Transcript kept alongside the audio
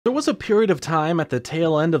was a period of time at the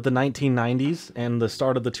tail end of the 1990s and the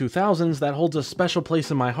start of the 2000s that holds a special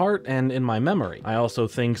place in my heart and in my memory. I also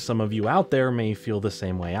think some of you out there may feel the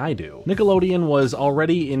same way I do. Nickelodeon was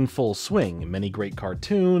already in full swing. Many great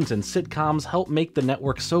cartoons and sitcoms helped make the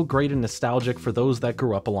network so great and nostalgic for those that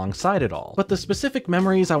grew up alongside it all. But the specific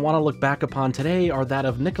memories I want to look back upon today are that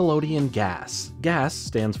of Nickelodeon GAS. GAS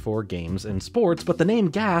stands for Games and Sports, but the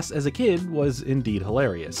name GAS as a kid was indeed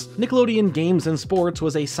hilarious. Nickelodeon Games and Sports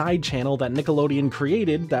was a side channel that Nickelodeon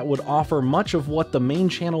created that would offer much of what the main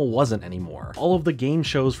channel wasn't anymore. All of the game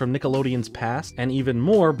shows from Nickelodeon's past, and even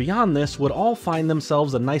more beyond this, would all find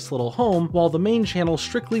themselves a nice little home, while the main channel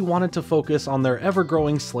strictly wanted to focus on their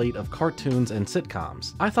ever-growing slate of cartoons and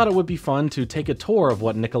sitcoms. I thought it would be fun to take a tour of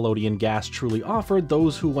what Nickelodeon GAS truly offered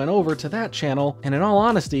those who went over to that channel, and in all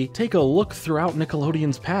honesty, take a look throughout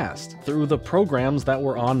Nickelodeon's past, through the programs that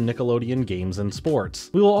were on Nickelodeon Games and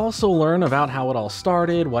Sports. We will also learn about how it all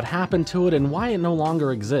started, what happened to it, and why it no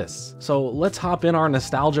longer exists. So let's hop in our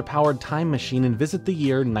nostalgia-powered time machine and visit the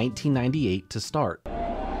year 1998 to start.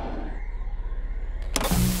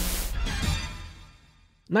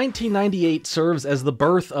 1998 serves as the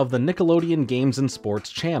birth of the Nickelodeon Games and Sports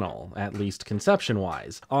channel, at least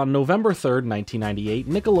conception-wise. On November 3rd, 1998,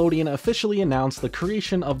 Nickelodeon officially announced the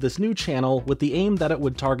creation of this new channel with the aim that it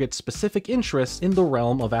would target specific interests in the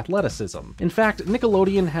realm of athleticism. In fact,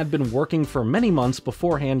 Nickelodeon had been working for many months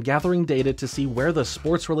beforehand gathering data to see where the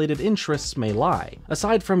sports-related interests may lie.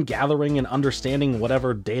 Aside from gathering and understanding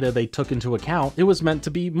whatever data they took into account, it was meant to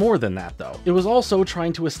be more than that though. It was also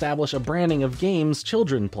trying to establish a branding of games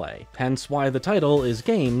children play, hence why the title is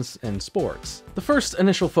Games and Sports. The first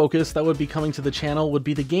initial focus that would be coming to the channel would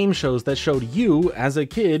be the game shows that showed you, as a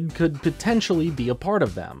kid, could potentially be a part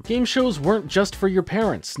of them. Game shows weren't just for your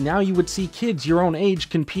parents. Now you would see kids your own age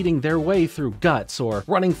competing their way through Guts, or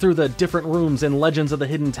running through the different rooms in Legends of the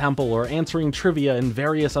Hidden Temple, or answering trivia in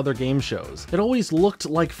various other game shows. It always looked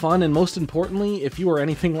like fun, and most importantly, if you were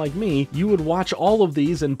anything like me, you would watch all of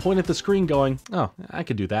these and point at the screen going, oh, I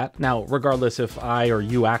could do that. Now, regardless if I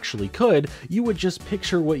or you actually could, you would just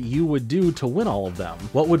picture what you would do to win all of them.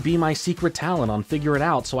 What would be my secret talent on Figure It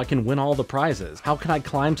Out so I can win all the prizes? How can I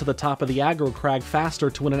climb to the top of the aggro crag faster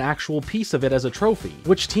to win an actual piece of it as a trophy?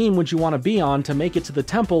 Which team would you want to be on to make it to the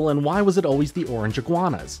temple, and why was it always the orange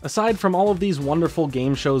iguanas? Aside from all of these wonderful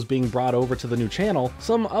game shows being brought over to the new channel,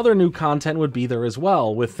 some other new content would be there as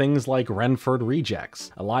well, with things like Renford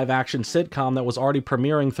Rejects, a live-action sitcom that was already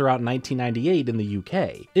premiering throughout 1998 in the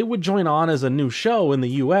UK. It would join on as a new show in the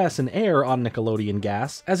US and air on Nickelodeon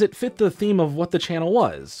GAS, as it fit the theme of what the channel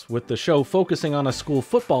was, with the show focusing on a school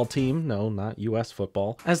football team, no, not US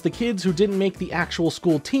football, as the kids who didn't make the actual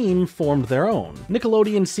school team formed their own.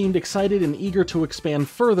 Nickelodeon seemed excited and eager to expand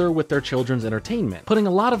further with their children's entertainment, putting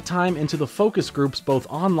a lot of time into the focus groups both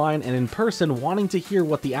online and in person, wanting to hear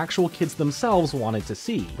what the actual kids themselves wanted to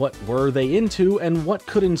see. What were they into, and what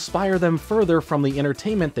could inspire them further from the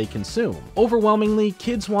entertainment they consume? Overwhelmingly,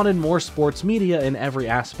 kids wanted more sports media in every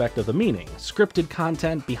aspect of the meaning. Scripted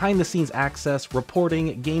content, behind-the-scenes access,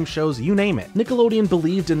 reporting, game shows, you name it. Nickelodeon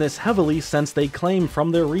believed in this heavily, since they claim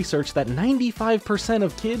from their research that 95%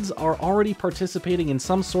 of kids are already participating in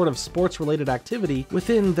some sort of sports-related activity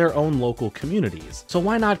within their own local communities. So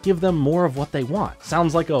why not give them more of what they want?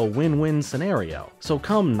 Sounds like a win-win scenario. So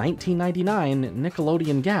come 1999,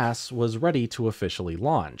 Nickelodeon GAS was ready to officially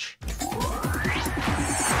launch.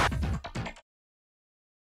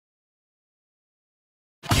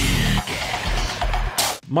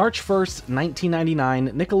 March 1st,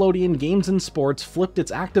 1999, Nickelodeon Games and Sports flipped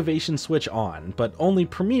its activation switch on, but only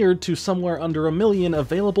premiered to somewhere under 1 million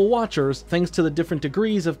available watchers thanks to the different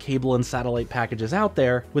degrees of cable and satellite packages out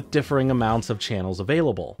there with differing amounts of channels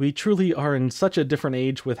available. We truly are in such a different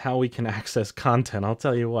age with how we can access content, I'll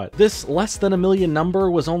tell you what. This less than 1 million number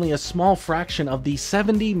was only a small fraction of the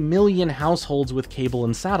 70 million households with cable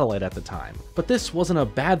and satellite at the time. But this wasn't a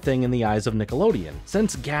bad thing in the eyes of Nickelodeon.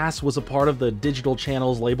 Since GAS was a part of the digital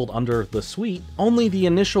channels labeled under the suite, only the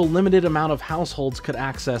initial limited amount of households could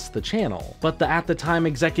access the channel. But the at the time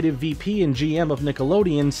executive VP and GM of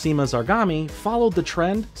Nickelodeon, Seema Zargami, followed the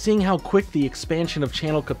trend, seeing how quick the expansion of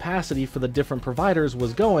channel capacity for the different providers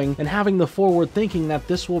was going, and having the forward thinking that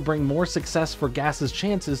this will bring more success for GAS's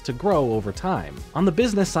chances to grow over time. On the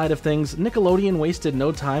business side of things, Nickelodeon wasted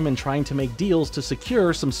no time in trying to make deals to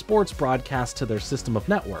secure some sports broadcasts to their system of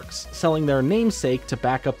networks, selling their namesake to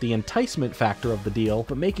back up the enticement factor of the deal,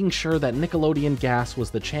 but making sure that Nickelodeon GAS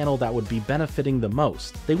was the channel that would be benefiting the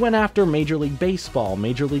most. They went after Major League Baseball,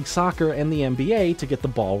 Major League Soccer, and the NBA to get the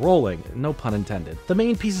ball rolling, no pun intended. The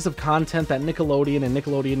main pieces of content that Nickelodeon and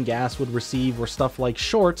Nickelodeon GAS would receive were stuff like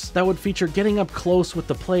shorts that would feature getting up close with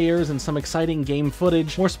the players and some exciting game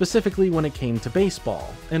footage, more specifically when it came to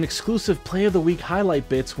baseball, and exclusive Play of the Week highlight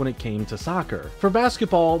bits when it came to soccer. For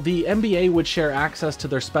basketball, the NBA would share access to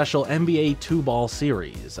their special NBA 2-ball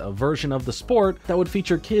series, a version of the sport that would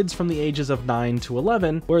feature kids from the ages of 9 to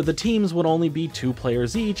 11, where the teams would only be 2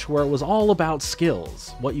 players each, where it was all about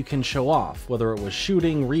skills, what you can show off, whether it was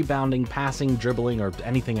shooting, rebounding, passing, dribbling, or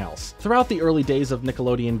anything else. Throughout the early days of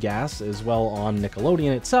Nickelodeon GAS, as well on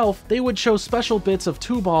Nickelodeon itself, they would show special bits of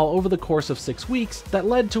 2-ball over the course of 6 weeks that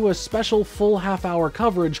led to a special full half-hour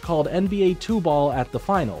coverage called NBA 2-ball at the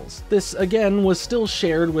finals. This, again, was still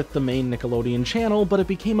shared with the main Nickelodeon channel, but it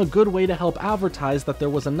became a good way to help advertise that there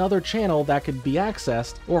was another channel that could be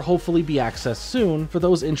accessed, or hopefully be accessed soon, for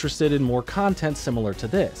those interested in more content similar to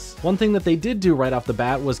this. One thing that they did do right off the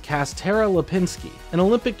bat was cast Tara Lipinski, an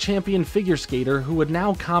Olympic champion figure skater who would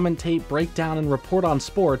now commentate, break down, and report on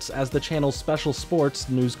sports as the channel's special sports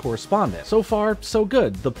news correspondent. So far, so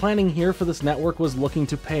good. The planning here for this network was looking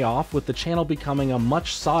to pay off, with the channel becoming a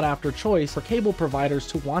much sought-after choice for cable providers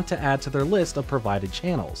to want to add to their list of provided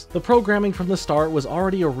channels. The programming from the start was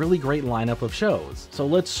already a really great lineup of shows, so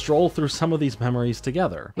let's stroll through some of these memories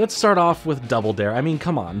together. Let's start off with Double Dare. I mean,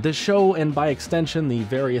 come on, this show, and by extension the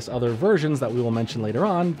various other versions that we will mention later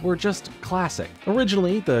on, were just classic.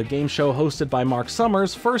 Originally, the game show hosted by Mark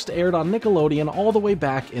Summers first aired on Nickelodeon all the way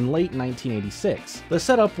back in late 1986. The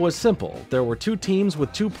setup was simple. There were 2 teams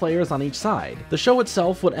with 2 players on each side. The show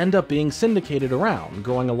itself would end up being syndicated around,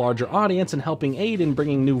 growing a larger audience and helping aid in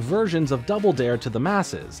bringing new versions of Double Dare to the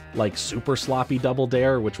masses, like Super Sloppy Double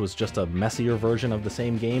Dare, which was just a messier version of the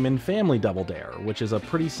same game, and Family Double Dare, which is a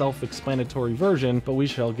pretty self-explanatory version, but we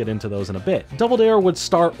shall get into those in a bit. Double Dare would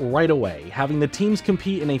start right away, having the teams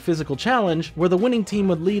compete in a physical challenge where the winning team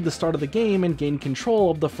would lead the start of the game and gain control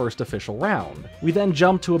of the first official round. We then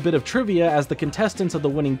jump to a bit of trivia, as the contestants of the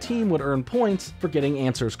winning team would earn points for getting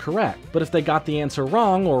answers correct, but if they got the answer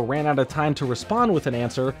wrong or ran out of time to respond with an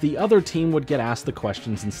answer, the other team would get asked the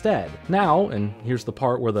questions instead. Now, and here's the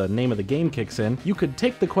part where the name of the game kicks in, you could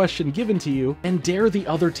take the question given to you and dare the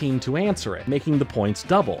other team to answer it, making the points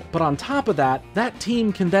double. But on top of that, that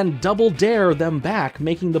team can then double dare them back,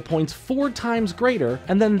 making the points 4 times greater,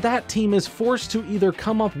 and then that team is forced to either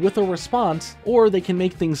come up with a response, or they can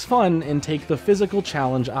make things fun and take the physical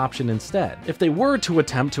challenge option instead. If they were to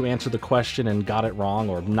attempt to answer the question and got it wrong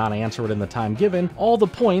or not answer it in the time given, all the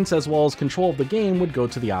points as well as control of the game would go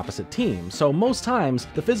to the opposite team. So most times,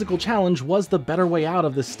 the physical challenge was the better way out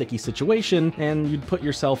of this sticky situation, and you'd put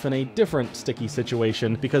yourself in a different sticky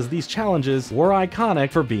situation because these challenges were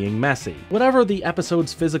iconic for being messy. Whatever the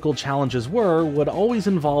episode's physical challenges were would always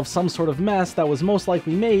involve some sort of mess that was most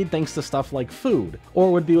likely made thanks to stuff like food,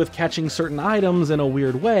 or would be with catching certain items in a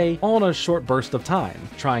weird way, all in a short burst of time,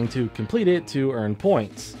 trying to complete it to earn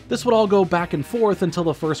points. This would all go back and forth until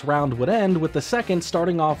the first round would end, with the second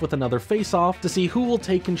starting off with another face-off to see who will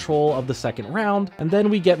take control of the second round, and then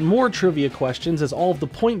we get more trivia questions as all of the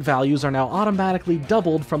point values are now automatically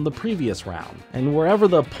doubled from the previous round. And wherever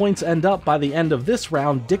the points end up by the end of this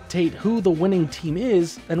round dictate who the winning team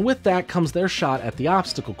is, and with that comes their shot at the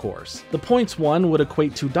obstacle course. The points won would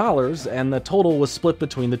equate to dollars, and the total was split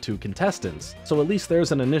between the 2 contestants, so at least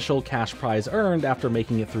there's an initial cash prize earned after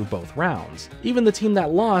making it through both rounds. Even the team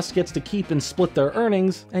that lost gets to keep and split their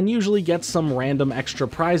earnings, and usually gets some random extra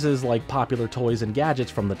prizes like popular toys and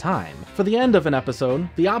gadgets from the time. For the end of an episode,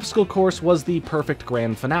 the obstacle course was the perfect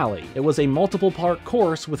grand finale. It was a multiple-part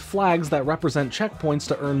course with flags that represent checkpoints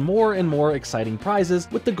to earn more and more exciting prizes,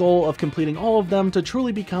 with the goal of completing all of them to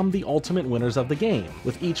truly become the ultimate winners of the game.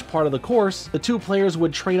 With each part of the course, the 2 players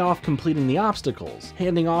would trade off completing the obstacles,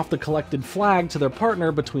 handing off the collected flag to their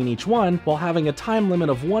partner between each one, while having a time limit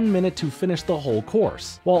of 1 minute to finish the whole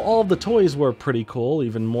course. While all of the toys were pretty cool,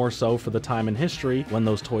 even more so for the time in history when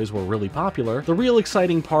those toys were really popular, the real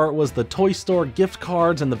exciting part was the toy store gift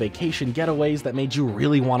cards and the vacation getaways that made you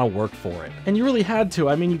really want to work for it. And you really had to.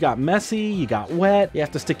 I mean, you got messy, you got wet, you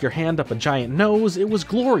have to stick your hand up a giant nose. It was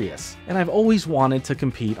glorious, and I've always wanted to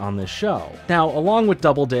compete on this show. Now, along with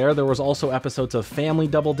Double Dare, there was also episodes of Family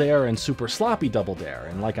Double Dare and Super Sloppy Double Dare,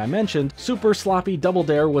 and like I mentioned, Super Sloppy Double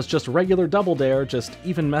Dare was just regular Double Dare, just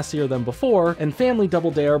even messier than before, and Family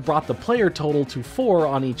Double Dare brought the player total to 4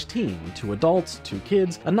 on each team, 2 adults, 2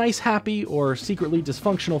 kids, a nice happy or secretly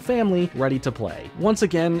dysfunctional family ready to play. Once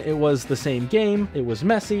again, it was the same game, it was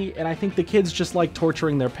messy, and I think the kids just liked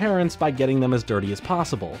torturing their parents by getting them as dirty as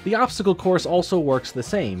possible. The obstacle obstacle course also works the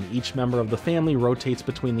same. Each member of the family rotates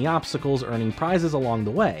between the obstacles, earning prizes along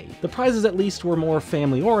the way. The prizes at least were more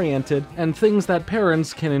family-oriented, and things that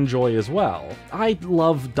parents can enjoy as well. I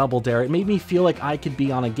love Double Dare. It made me feel like I could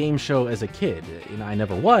be on a game show as a kid. I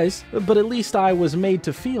never was, but at least I was made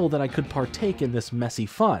to feel that I could partake in this messy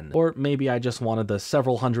fun. Or maybe I just wanted the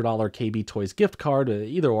several $100 KB Toys gift card,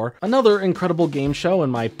 either or. Another incredible game show,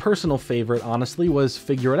 and my personal favorite, honestly, was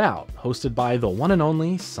Figure It Out, hosted by the one and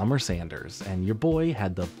only Summer Sanders, and your boy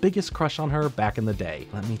had the biggest crush on her back in the day,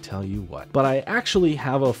 let me tell you what. But I actually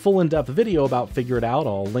have a full in-depth video about Figure It Out.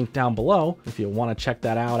 I'll link down below if you want to check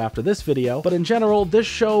that out after this video. But in general, this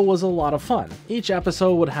show was a lot of fun. Each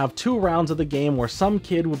episode would have 2 rounds of the game where some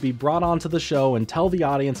kid would be brought onto the show and tell the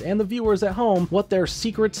audience and the viewers at home what their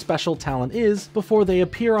secret special talent is before they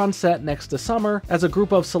appear on set next to Summer, as a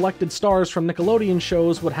group of selected stars from Nickelodeon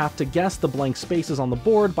shows would have to guess the blank spaces on the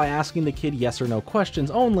board by asking the kid yes or no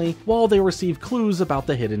questions only, while they receive clues about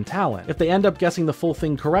the hidden talent. If they end up guessing the full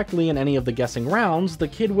thing correctly in any of the guessing rounds, the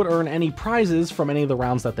kid would earn any prizes from any of the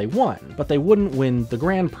rounds that they won, but they wouldn't win the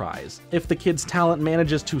grand prize. If the kid's talent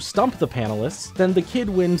manages to stump the panelists, then the kid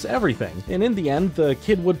wins everything. And in the end, the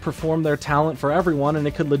kid would perform their talent for everyone, and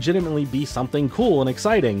it could legitimately be something cool and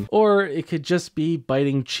exciting. Or it could just be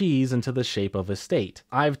biting cheese into the shape of a state.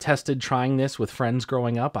 I've tested trying this with friends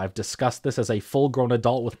growing up. I've discussed this as a full-grown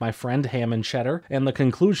adult with my friend Ham and Cheddar, and the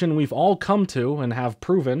conclusion we've all come to and have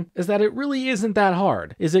proven is that it really isn't that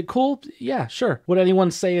hard. Is it cool? Yeah, sure. Would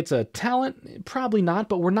anyone say it's a talent? Probably not,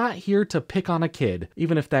 but we're not here to pick on a kid,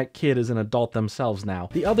 even if that kid is an adult themselves now.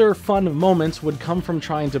 The other fun moments would come from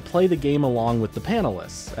trying to play the game along with the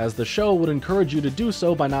panelists, as the show would encourage you to do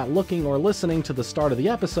so by not looking or listening to the start of the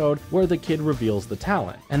episode where the kid reveals the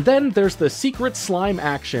talent. And then there's the secret slime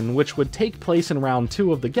action, which would take place in round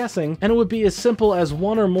 2 of the guessing, and it would be as simple as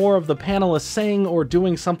one or more of the panelists saying or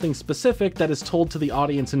doing something specific that is told to the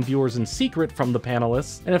audience and viewers in secret from the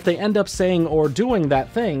panelists, and if they end up saying or doing that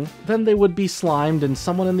thing, then they would be slimed and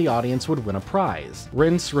someone in the audience would win a prize.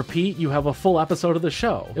 Rinse, repeat, you have a full episode of the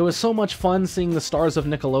show. It was so much fun seeing the stars of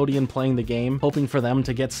Nickelodeon playing the game, hoping for them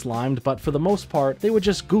to get slimed, but for the most part, they would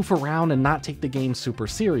just goof around and not take the game super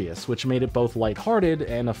serious, which made it both lighthearted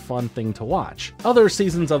and a fun thing to watch. Other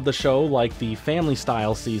seasons of the show, like the Family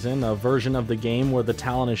Style season, a version of the game where the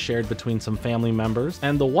talent is shared between some family members,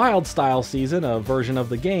 and the Wild Style season, a version of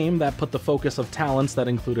the game that put the focus of talents that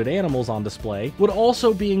included animals on display, would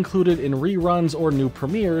also be included in reruns or new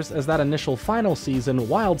premieres, as that initial final season,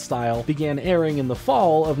 Wild Style, began airing in the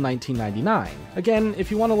fall of 1999. Again,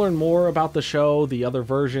 if you want to learn more about the show, the other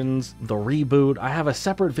versions, the reboot, I have a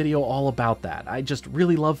separate video all about that. I just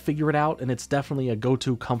really love Figure It Out, and it's definitely a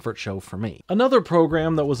go-to comfort show for me. Another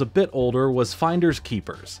program that was a bit older was Finders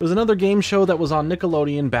Keepers. It was another game show that was on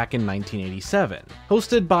Nickelodeon back in 1987.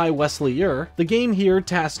 Hosted by Wesley Ure, the game here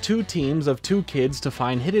tasked 2 teams of 2 kids to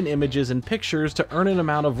find hidden images and pictures to earn an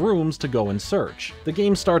amount of rooms to go and search. The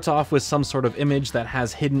game starts off with some sort of image that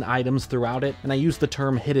has hidden items throughout it, and I use the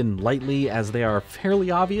term hidden lightly as they are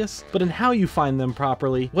fairly obvious, but in how you find them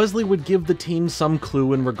properly, Wesley would give the team some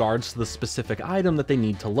clue in regards to the specific item that they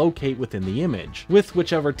need to locate within the image, with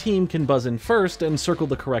whichever team can buzz in first and circle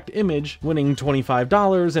the correct image, winning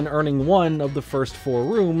 $25 and earning one of the first 4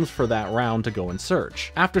 rooms for that round to go and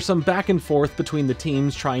search. After some back and forth between the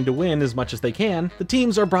teams trying to win as much as they can, the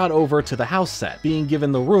teams are brought over to the house set, being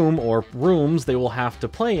given the room or rooms they will have to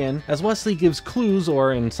play in, as Wesley gives clues,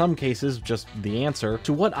 or in some cases just the answer,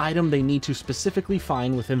 to what item they need to specifically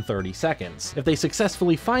find within 30 seconds. If they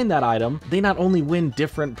successfully find that item, they not only win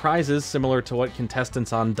different prizes similar to what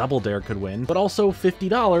contestants on Double Dare could win, but also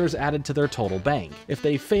 $50 added to their total bank. If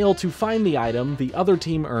they fail to find the item, the other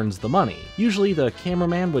team earns the money. Usually the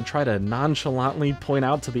cameraman would try to nonchalantly point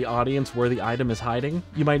out to the audience where the item is hiding.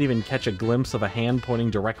 You might even catch a glimpse of a hand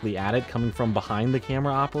pointing directly at it coming from behind the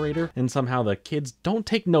camera operator, and somehow the kids don't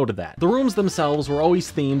take note of that. The rooms themselves were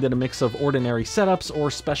always themed in a mix of ordinary setups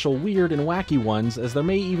or special weird and wacky ones, as there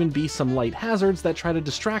may even be some light hazards that try to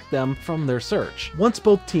distract them from their search. Once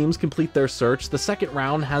both teams complete their search, the second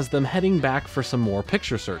round has them heading back for some more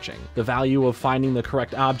picture searching. The value of finding the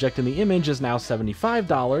correct object in the image is now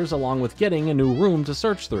 $75, along with getting a new room to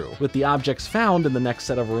search through, with the objects found in the next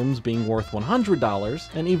set of rooms being worth $100,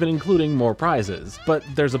 and even including more prizes. But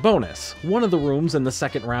there's a bonus. One of the rooms in the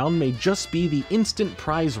second round may just be the instant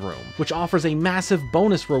prize room, which offers a massive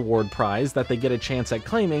bonus reward prize that they get a chance at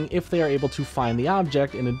claiming if they are able to find the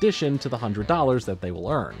object in addition to the $100 that they will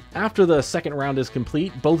earn. After the second round is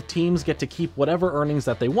complete, both teams get to keep whatever earnings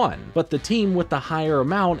that they won, but the team with the higher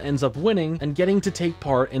amount ends up winning and getting to take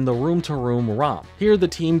part in the room-to-room romp. Here the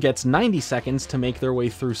team gets 90 seconds to make their way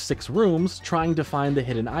through 6 rooms, trying to find find the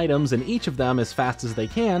hidden items in each of them as fast as they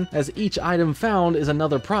can, as each item found is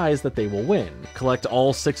another prize that they will win. Collect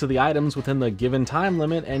all 6 of the items within the given time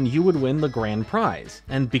limit and you would win the grand prize.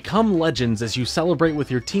 And become legends as you celebrate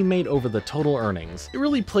with your teammate over the total earnings. It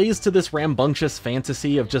really plays to this rambunctious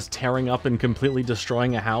fantasy of just tearing up and completely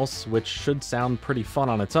destroying a house, which should sound pretty fun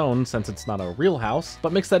on its own since it's not a real house,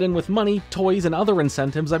 but mix that in with money, toys, and other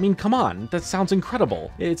incentives. I mean, come on, that sounds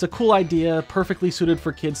incredible. It's a cool idea, perfectly suited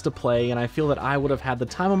for kids to play, and I feel that I would have had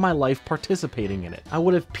the time of my life participating in it. I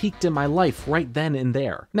would have peaked in my life right then and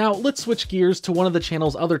there. Now, let's switch gears to one of the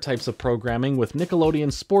channel's other types of programming with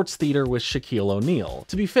Nickelodeon Sports Theater with Shaquille O'Neal.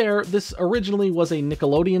 To be fair, this originally was a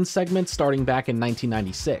Nickelodeon segment starting back in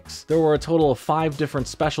 1996. There were a total of 5 different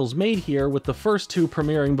specials made here, with the first 2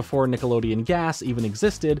 premiering before Nickelodeon GAS even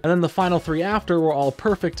existed, and then the final 3 after were all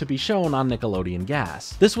perfect to be shown on Nickelodeon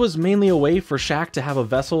GAS. This was mainly a way for Shaq to have a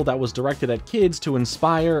vessel that was directed at kids to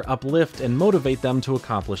inspire, uplift, and motivate them to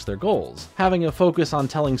accomplish their goals, having a focus on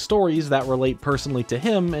telling stories that relate personally to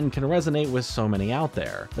him and can resonate with so many out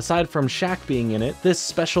there. Aside from Shaq being in it, this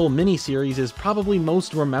special mini-series is probably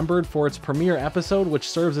most remembered for its premiere episode, which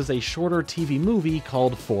serves as a shorter TV movie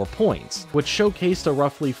called 4 Points, which showcased a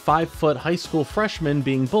roughly 5-foot high school freshman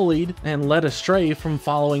being bullied and led astray from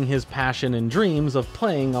following his passion and dreams of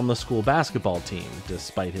playing on the school basketball team,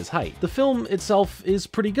 despite his height. The film itself is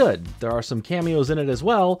pretty good. There are some cameos in it as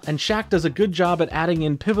well, and Shaq does a good job at adding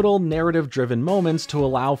in pivotal, narrative-driven moments to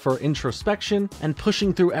allow for introspection and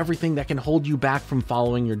pushing through everything that can hold you back from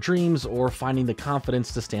following your dreams or finding the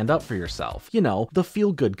confidence to stand up for yourself. You know, the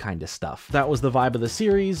feel-good kind of stuff. That was the vibe of the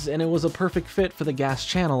series, and it was a perfect fit for the GAS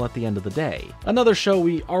channel at the end of the day. Another show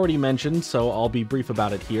we already mentioned, so I'll be brief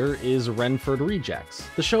about it here, is Renford Rejects.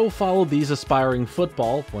 The show followed these aspiring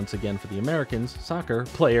football, once again for the Americans, soccer,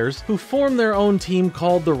 players, who formed their own team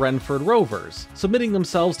called the Renford Rovers, submitting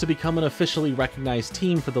themselves to become an officially recognized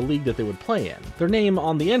team for the league that they would play in. Their name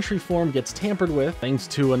on the entry form gets tampered with thanks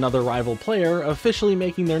to another rival player officially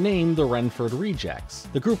making their name the Renford Rejects.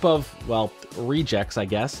 The group of, well, rejects, I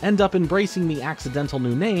guess, end up embracing the accidental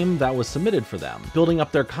new name that was submitted for them, building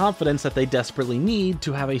up their confidence that they desperately need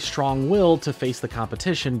to have a strong will to face the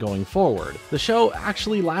competition going forward. The show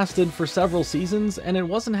actually lasted for several seasons, and it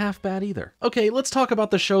wasn't half bad either. Okay, let's talk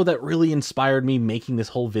about the show that really inspired me making this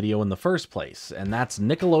whole video in the first place, and that's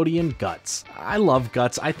Nickelodeon Guts. I love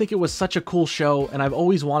Guts. I think it was such a cool show, and I've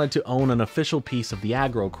always wanted to own an official piece of the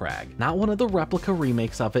aggro crag. Not one of the replica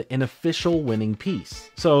remakes of it, an official winning piece.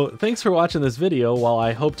 So thanks for watching this video while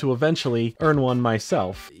I hope to eventually earn one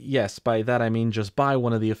myself. Yes, by that I mean just buy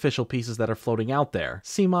one of the official pieces that are floating out there.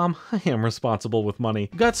 See, Mom, I am responsible with money.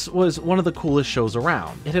 Guts was one of the coolest shows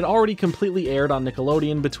around. It had already completely aired on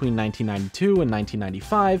Nickelodeon between 1992 and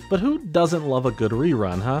 1995, but who doesn't love a good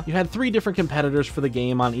rerun, huh? You had 3 different competitors for the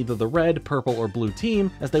game on either the red, purple, or blue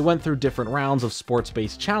team as they went through different rounds of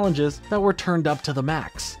sports-based challenges that were turned up to the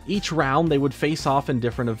max. Each round they would face off in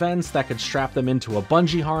different events that could strap them into a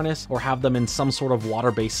bungee harness or have them in some sort of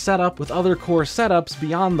water-based setup with other core setups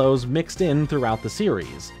beyond those mixed in throughout the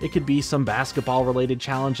series. It could be some basketball-related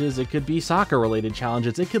challenges, it could be soccer-related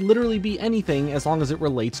challenges, it could literally be anything as long as it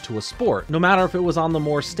relates to a sport, no matter if it was on the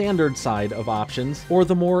more standard side of options or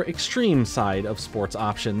the more extreme side of sports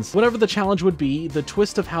options. Whatever the challenge would be, the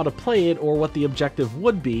twist of how to play it or what the objective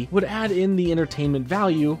would be would add in the entertainment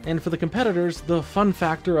value, and for the competitors, the fun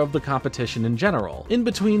factor of the competition in general. In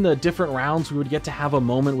between the different rounds, we would get to have a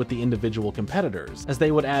moment with the individual competitors, as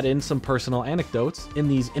they would add in some personal anecdotes in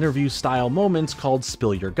these interview-style moments called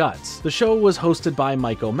Spill Your Guts. The show was hosted by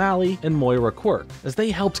Mike O'Malley and Moira Quirk, as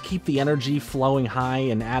they helped keep the energy flowing high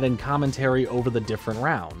and add in commentary over the different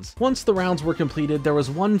rounds. Once the rounds were completed, there was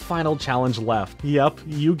one final challenge left. Yep,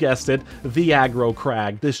 you guessed it, the Aggro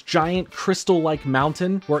Crag, this giant crystal-like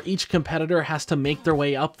mountain where each competitor has to make their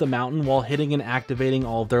way up the mountain while hitting and activating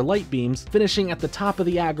all of their light beams, finishing at the top of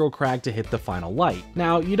the Aggro Crag to hit the final light.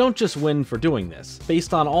 Now, you don't just win for doing this.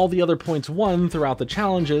 Based on all the other points won throughout the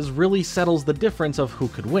challenges really settles the difference of who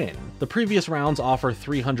could win. The previous rounds offer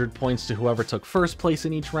 300 points to whoever took first place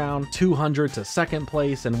in each round, 200 to second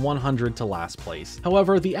place, and 100 to last place.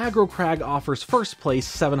 However, the Aggro Crag offers first place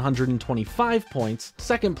 725 points,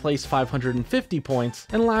 second place 550 points,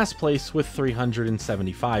 and last place with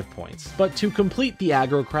 375 points. But to complete the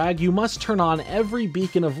Aggro Crag, you must turn on every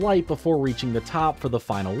beacon of light before reaching the top for the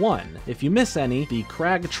final one. If you miss any, the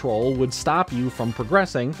Crag Troll would stop you from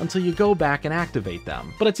progressing until you go back and activate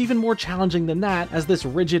them. But it's even more challenging than that, as this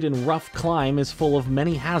rigid and rough climb is full of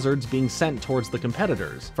many hazards being sent towards the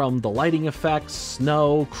competitors, from the lighting effects,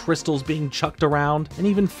 snow, crystals being chucked around, and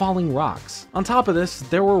even falling rocks. On top of this,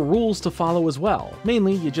 there were rules to follow as well.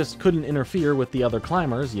 Mainly, you just couldn't interfere with the other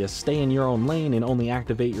climbers, you stayed stay in your own lane and only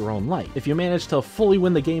activate your own light. If you managed to fully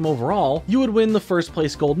win the game overall, you would win the first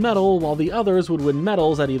place gold medal, while the others would win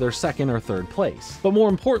medals at either second or third place. But more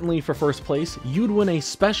importantly, for first place, you'd win a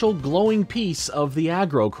special glowing piece of the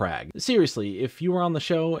aggro crag. Seriously, if you were on the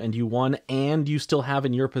show and you won and you still have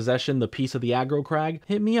in your possession the piece of the aggro crag,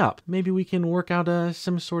 hit me up. Maybe we can work out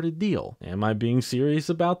some sort of deal. Am I being serious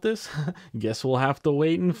about this? Guess we'll have to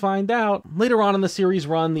wait and find out. Later on in the series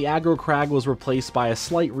run, the aggro crag was replaced by a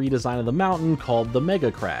slight redesign of the mountain called the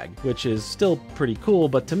Mega Crag, which is still pretty cool,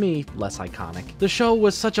 but to me, less iconic. The show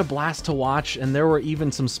was such a blast to watch, and there were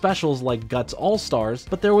even some specials like Guts All-Stars,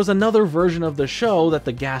 but there was another version of the show that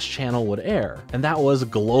the GAS channel would air, and that was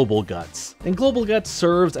Global Guts. And Global Guts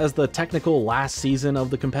serves as the technical last season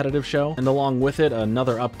of the competitive show, and along with it,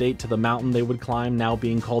 another update to the mountain they would climb, now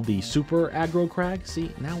being called the Super Aggro Crag.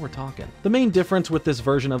 See, now we're talking. The main difference with this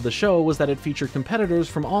version of the show was that it featured competitors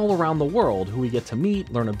from all around the world who we get to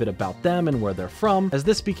meet, learn a bit about them and where they're from, as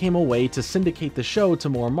this became a way to syndicate the show to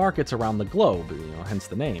more markets around the globe, hence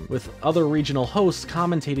the name, with other regional hosts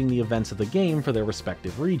commentating the events of the game for their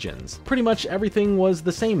respective regions. Pretty much everything was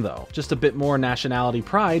the same though, just a bit more nationality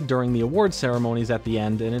pride during the award ceremonies at the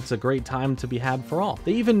end, and it's a great time to be had for all.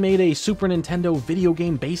 They even made a Super Nintendo video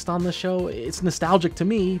game based on the show. It's nostalgic to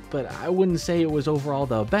me, but I wouldn't say it was overall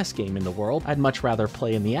the best game in the world. I'd much rather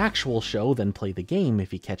play in the actual show than play the game,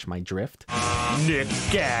 if you catch my drift. Nick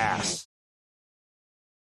GAS.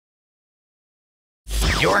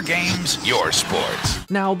 Your games, your sports.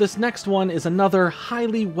 Now, this next one is another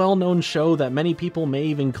highly well-known show that many people may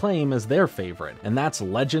even claim as their favorite, and that's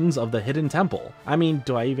Legends of the Hidden Temple. I mean,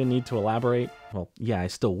 do I even need to elaborate? Well, yeah, I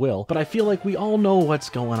still will, but I feel like we all know what's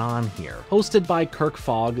going on here. Hosted by Kirk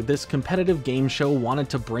Fogg, this competitive game show wanted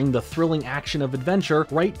to bring the thrilling action of adventure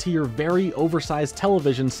right to your very oversized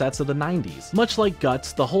television sets of the 90s. Much like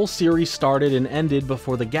Guts, the whole series started and ended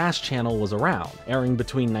before the GAS channel was around, airing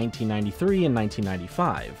between 1993 and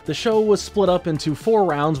 1995. The show was split up into 4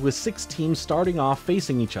 rounds with 6 teams starting off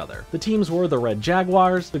facing each other. The teams were the Red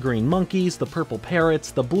Jaguars, the Green Monkeys, the Purple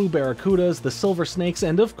Parrots, the Blue Barracudas, the Silver Snakes,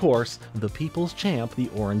 and of course, the People's Champ, the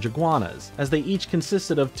Orange Iguanas, as they each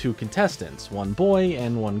consisted of 2 contestants, 1 boy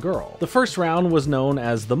and 1 girl. The first round was known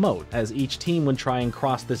as the Moat, as each team would try and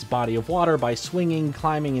cross this body of water by swinging,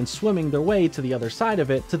 climbing, and swimming their way to the other side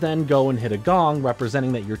of it to then go and hit a gong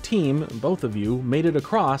representing that your team, both of you, made it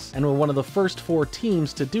across and were one of the first 4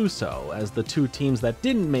 teams to do so, as the 2 teams that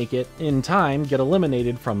didn't make it in time get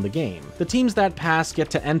eliminated from the game. The teams that pass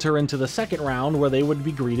get to enter into the second round, where they would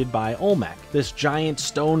be greeted by Olmec, this giant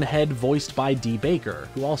stone head voiced by D. Baker,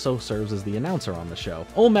 who also serves as the announcer on the show.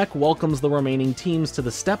 Olmec welcomes the remaining teams to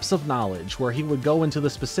the Steps of Knowledge, where he would go into the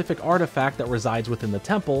specific artifact that resides within the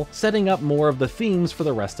temple, setting up more of the themes for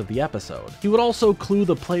the rest of the episode. He would also clue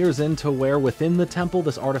the players into where within the temple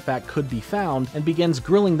this artifact could be found, and begins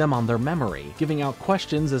grilling them on their memory, giving out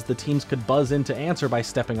questions as the teams could buzz in to answer by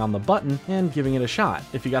stepping on the button and giving it a shot.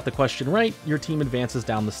 If you got the question right, your team advances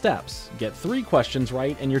down the steps. Get 3 questions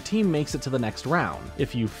right, and your team makes it to the next round.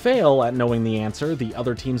 If you fail at knowing the answer, the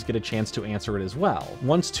other teams get a chance to answer it as well.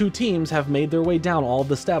 Once 2 teams have made their way down all of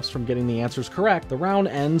the steps from getting the answers correct, the round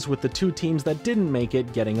ends with the 2 teams that didn't make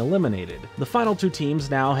it getting eliminated. The final 2 teams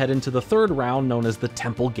now head into the third round, known as the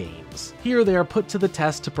Temple Games. Here they are put to the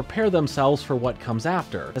test to prepare themselves for what comes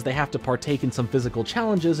after, as they have to partake in some physical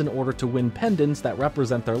challenges in order to win pendants that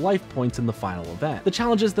represent their life points in the final event. The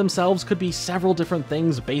challenges themselves could be several different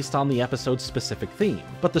things based on the episode's specific theme,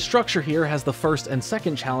 but the structure here has the first and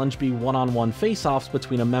second challenge be one-on-one face-offs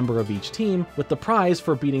between a member of each team, with the prize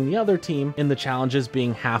for beating the other team in the challenges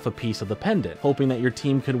being half a piece of the pendant, hoping that your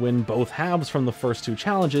team could win both halves from the first 2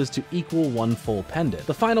 challenges to equal 1 full pendant.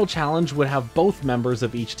 The final challenge would have both members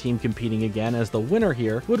of each team competing again, as the winner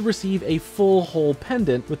here would receive a full whole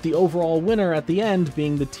pendant, with the overall winner at the end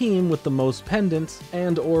being the team with the most pendants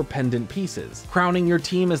and/or pendant pieces, crowning your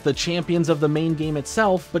team as the champions of the main game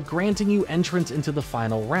itself, but granting you entrance into the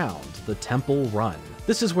final round, the Temple Run.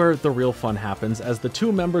 This is where the real fun happens, as the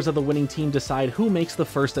 2 members of the winning team decide who makes the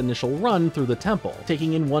first initial run through the temple,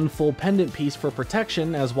 taking in 1 full pendant piece for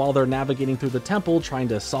protection, as while they're navigating through the temple trying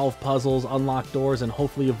to solve puzzles, unlock doors, and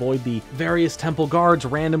hopefully avoid the various temple guards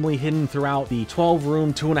randomly hidden throughout the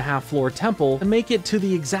 12-room, 2.5 floor temple, and make it to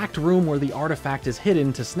the exact room where the artifact is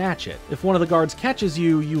hidden to snatch it. If one of the guards catches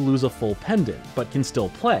you, you lose a full pendant, but can still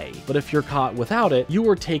play. But if you're caught without it, you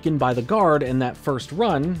were taken by the guard, and that first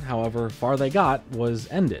run, however far they got, was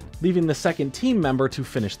was ended, leaving the second team member to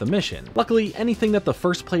finish the mission. Luckily, anything that the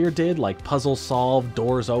first player did, like puzzles solved,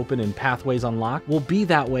 doors open, and pathways unlocked, will be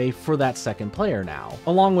that way for that second player now,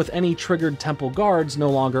 along with any triggered temple guards no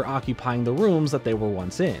longer occupying the rooms that they were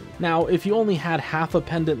once in. Now, if you only had half a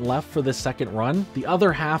pendant left for this second run, the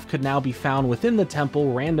other half could now be found within the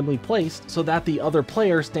temple randomly placed so that the other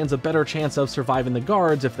player stands a better chance of surviving the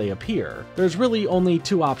guards if they appear. There's really only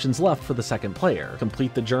two options left for the second player: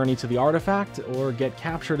 complete the journey to the artifact, or get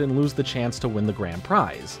captured and lose the chance to win the grand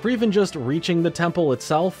prize. For even just reaching the temple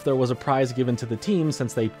itself, there was a prize given to the team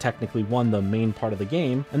since they technically won the main part of the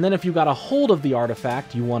game, and then if you got a hold of the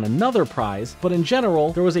artifact, you won another prize, but in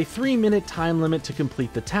general, there was a 3-minute time limit to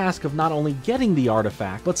complete the task of not only getting the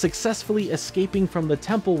artifact, but successfully escaping from the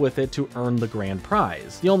temple with it to earn the grand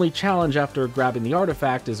prize. The only challenge after grabbing the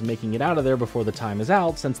artifact is making it out of there before the time is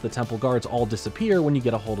out, since the temple guards all disappear when you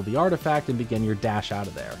get a hold of the artifact and begin your dash out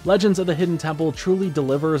of there. Legends of the Hidden Temple truly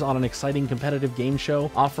delivers on an exciting competitive game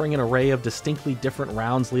show, offering an array of distinctly different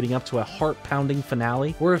rounds leading up to a heart-pounding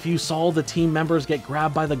finale, where if you saw the team members get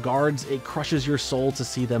grabbed by the guards, it crushes your soul to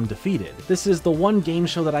see them defeated. This is the one game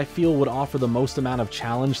show that I feel would offer the most amount of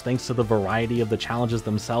challenge thanks to the variety of the challenges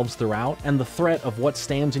themselves throughout, and the threat of what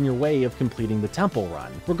stands in your way of completing the temple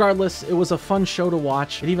run. Regardless, it was a fun show to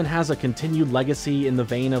watch. It even has a continued legacy in the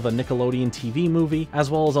vein of a Nickelodeon TV movie, as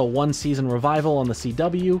well as a one-season revival on the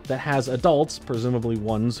CW that has adults, presumably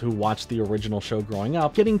ones who watched the original show growing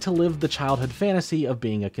up, getting to live the childhood fantasy of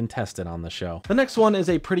being a contestant on the show. The next one is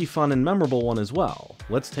a pretty fun and memorable one as well.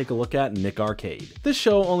 Let's take a look at Nick Arcade. This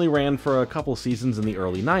show only ran for a couple seasons in the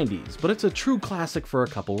early 90s, but it's a true classic for a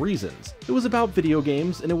couple reasons. It was about video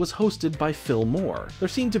games, and it was hosted by Phil Moore. There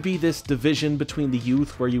seemed to be this division between the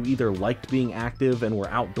youth where you either liked being active and were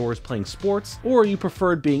outdoors playing sports, or you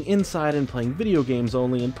preferred being inside and playing video games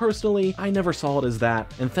only, and personally, I never saw it as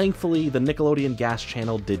that, and thankfully, the Nickelodeon GAS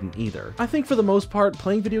channel didn't either. I think for the most part,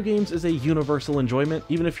 playing video games is a universal enjoyment,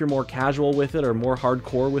 even if you're more casual with it or more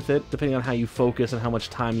hardcore with it, depending on how you focus and how much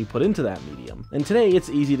time you put into that medium. And today, it's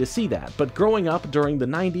easy to see that, but growing up during the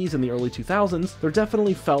 90s and the early 2000s, there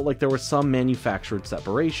definitely felt like there was some manufactured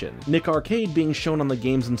separation. Nick Arcade being shown on the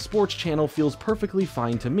Games and Sports channel feels perfectly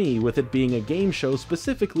fine to me, with it being a game show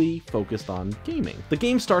specifically focused on gaming. The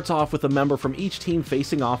game starts off with a member from each team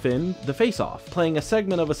facing off in the face-off, playing a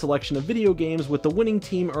segment of a selection of video games with the winning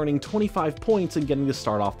team earning 25 points and getting to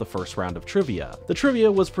start off the first round of trivia. The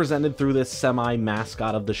trivia was presented through this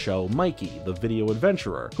semi-mascot of the show, Mikey, the video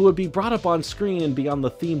adventurer, who would be brought up on screen and be on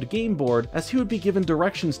the themed game board as he would be given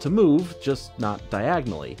directions to move, just not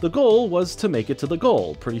diagonally. The goal was to make it to the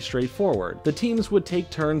goal, pretty straightforward. The teams would take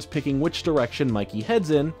turns picking which direction Mikey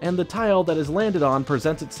heads in, and the tile that is landed on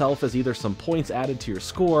presents itself as either some points added to your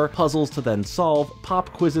score, puzzles to then solve,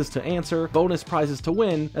 pop quizzes to answer, bonus prizes to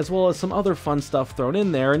win, as well as some other fun stuff thrown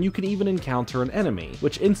in there, and you can even encounter an enemy,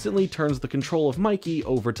 which instantly turns the control of Mikey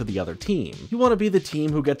over to the other team. You want to be the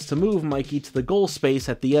team who gets to move Mikey to the goal space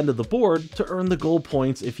at the end of the board to earn the goal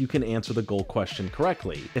points if you can answer the goal question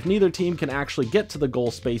correctly. If neither team can actually get to the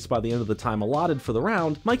goal space by the end of the time allotted for the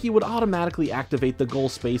round, Mikey would automatically activate the goal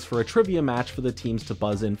space for a trivia match for the teams to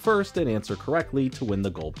buzz in first and answer correctly to win the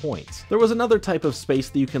goal points. There was another type of space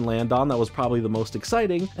that you can land on that was probably the most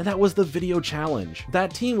exciting, and that was the video challenge.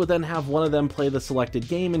 That team would then have one of them play the selected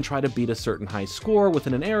game and try to beat a certain high score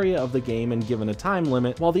within an area of the game and given a time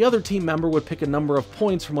limit, while the other team member would pick a number of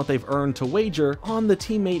points from what they've earned to wager on the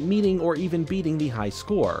teammate meeting or even beating the high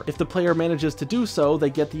score. If the player manages to do so, they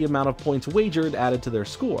get the amount of points wagered added to their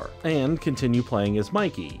score, and continue playing as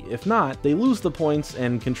Mikey. If not, they lose the points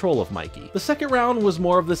and control of Mikey. The second round was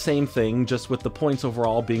more of the same thing, just with the points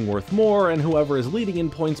overall being worth more, and whoever is leading in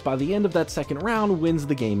points by the end of that second round wins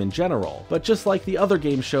the game in general. But just like the other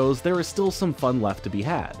game shows, there is still some fun left to be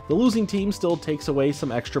had. The losing team still takes away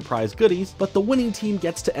some extra prize goodies, but the winning team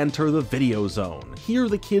gets to enter the video zone. Here,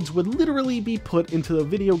 the kids would literally be put into the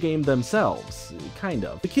video game themselves. Kind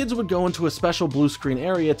of. The kids would go into a special blue screen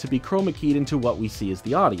area to be chroma keyed into what we see as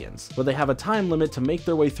the audience, where they have a time limit to make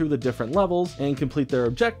their way through the different levels and complete their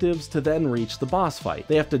objectives to then reach the boss fight.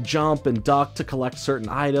 They have to jump and duck to collect certain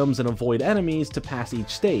items and avoid enemies to pass each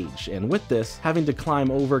stage, and with this, having to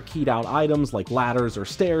climb over keyed out items like ladders or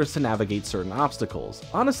stairs to navigate certain obstacles.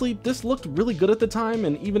 Honestly, this looked really good at the time,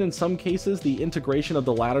 and even in some cases, the integration of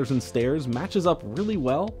the ladders and stairs matches up really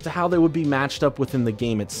well to how they would be matched matched up within the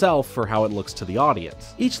game itself for how it looks to the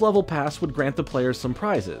audience. Each level pass would grant the players some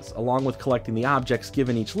prizes, along with collecting the objects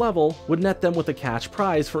given each level would net them with a cash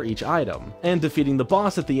prize for each item, and defeating the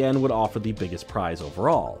boss at the end would offer the biggest prize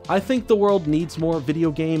overall. I think the world needs more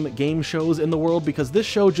video game shows in the world because this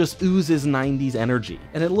show just oozes 90s energy,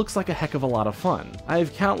 and it looks like a heck of a lot of fun. I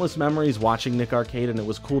have countless memories watching Nick Arcade, and it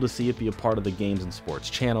was cool to see it be a part of the Games and Sports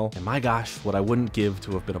channel, and my gosh, what I wouldn't give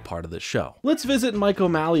to have been a part of this show. Let's visit Mike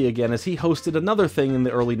O'Malley again as he hosted another thing in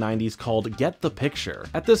the early 90s called Get the Picture.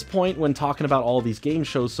 At this point, when talking about all these game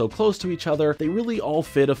shows so close to each other, they really all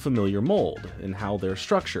fit a familiar mold in how they're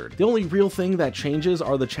structured. The only real thing that changes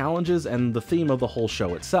are the challenges and the theme of the whole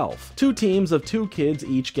show itself. Two teams of two kids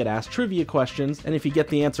each get asked trivia questions, and if you get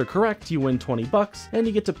the answer correct, you win 20 bucks, and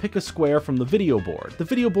you get to pick a square from the video board. The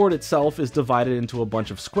video board itself is divided into a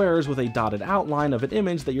bunch of squares with a dotted outline of an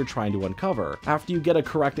image that you're trying to uncover. After you get a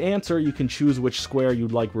correct answer, you can choose which square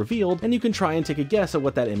you'd like revealed, and you can try and take a guess at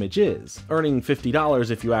what that image is, earning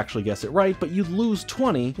 $50 if you actually guess it right, but you'd lose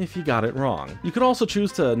 20 if you got it wrong. You could also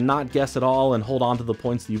choose to not guess at all and hold on to the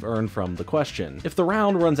points that you've earned from the question. If the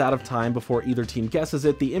round runs out of time before either team guesses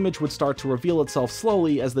it, the image would start to reveal itself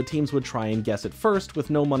slowly as the teams would try and guess it first with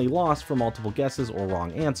no money lost for multiple guesses or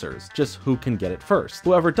wrong answers, just who can get it first.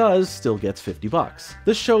 Whoever does still gets 50 bucks.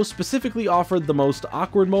 This show specifically offered the most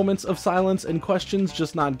awkward moments of silence and questions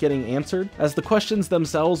just not getting answered, as the questions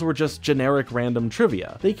themselves were just generic random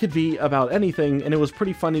trivia. They could be about anything, and it was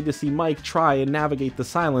pretty funny to see Mike try and navigate the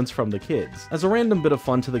silence from the kids. As a random bit of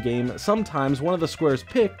fun to the game, sometimes one of the squares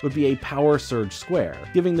picked would be a power surge square,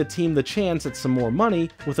 giving the team the chance at some more money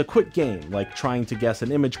with a quick game, like trying to guess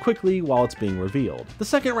an image quickly while it's being revealed. The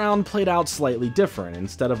second round played out slightly different.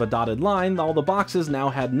 Instead of a dotted line, all the boxes now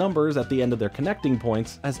had numbers at the end of their connecting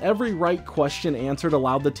points, as every right question answered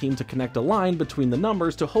allowed the team to connect a line between the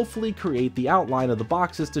numbers to hopefully create the outline of the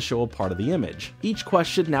boxes to show a part of the image. Each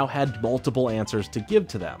question now had multiple answers to give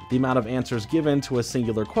to them. The amount of answers given to a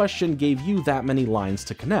singular question gave you that many lines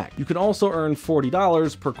to connect. You can also earn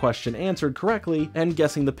 $40 per question answered correctly, and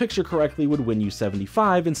guessing the picture correctly would win you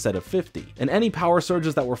 75 instead of 50. And any power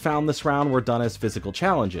surges that were found this round were done as physical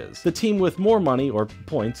challenges. The team with more money, or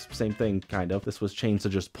points, same thing kind of, this was changed to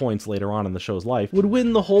just points later on in the show's life, would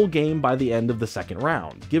win the whole game by the end of the second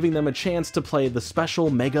round, giving them a chance to play the special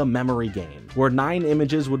Mega Memory game, where 9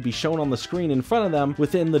 images would be shown on the screen in front of them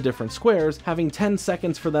within the different squares, having 10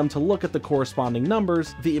 seconds for them to look at the corresponding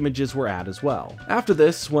numbers the images were at as well. After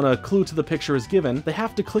this, when a clue to the picture is given, they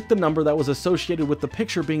have to click the number that was associated with the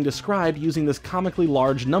picture being described using this comically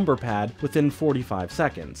large number pad within 45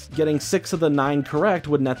 seconds. Getting 6 of the 9 correct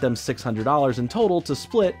would net them $600 in total to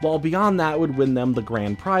split, while beyond that would win them the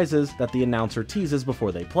grand prizes that the announcer teases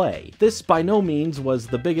before they play. This by no means was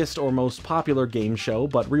the biggest or most popular game show,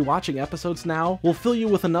 but rewatching episodes now will fill you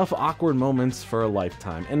with enough awkward moments for a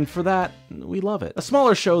lifetime, and for that, we love it. A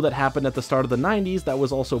smaller show that happened at the start of the 90s that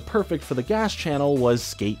was also perfect for the GAS channel was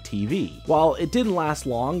Skate TV. While it didn't last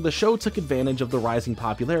long, the show took advantage of the rising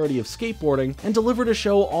popularity of skateboarding and delivered a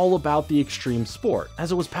show all about the extreme sport,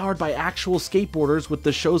 as it was powered by actual skateboarders, with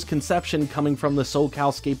the show's conception coming from the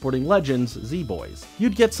SoCal skateboarding legends, Z-Boys.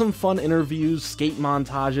 You'd get some fun interviews, skate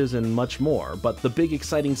montages, and much more, but the big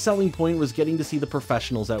exciting selling point was getting to see the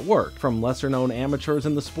professionals at work, from lesser-known amateurs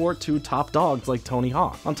in the sport to top dogs like Tony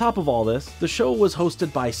Hawk. On top of all this, the show was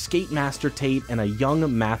hosted by Skate Master Tate and a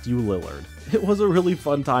young Matthew Lillard. It was a really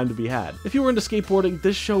fun time to be had. If you were into skateboarding,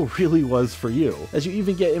 this show really was for you, as you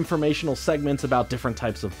even get informational segments about different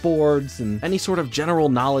types of boards and any sort of general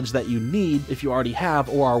knowledge that you need if you already have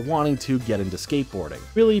or are wanting to get into skateboarding.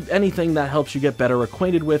 Really anything that helps you get better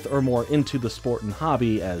acquainted with or more into the sport and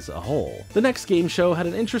hobby as a whole. The next game show had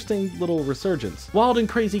an interesting little resurgence. Wild and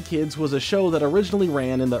Crazy Kids was a show that originally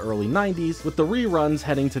ran in the early 90s, with the reruns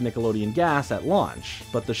heading to Nickelodeon GAS at launch,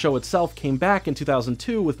 but the show itself came back in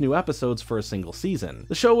 2002 with new episodes for a single season.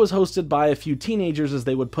 The show was hosted by a few teenagers as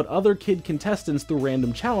they would put other kid contestants through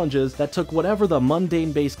random challenges that took whatever the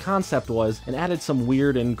mundane based concept was and added some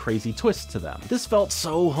weird and crazy twists to them. This felt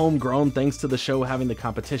so homegrown thanks to the show having the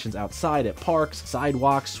competitions outside at parks,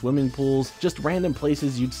 sidewalks, swimming pools, just random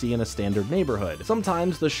places you'd see in a standard neighborhood.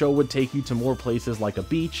 Sometimes the show would take you to more places like a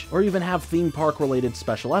beach, or even have theme park related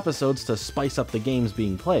special episodes to spice up the games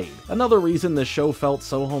being played. Another reason the show felt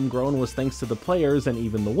so homegrown was thanks to the players and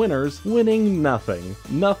even the winners winning nothing.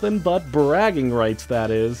 Nothing but bragging rights,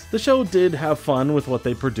 that is. The show did have fun with what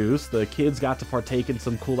they produced. The kids got to partake in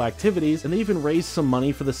some cool activities, and they even raised some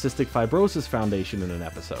money for the Cystic Fibrosis Foundation in an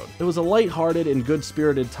episode. It was a lighthearted and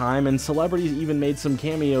good-spirited time, and celebrities even made some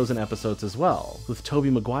cameos in episodes as well, with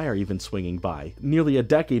Tobey Maguire even swinging by, nearly a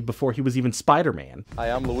decade before he was even Spider-Man.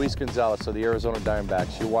 Hi, I'm Luis Gonzalez of the Arizona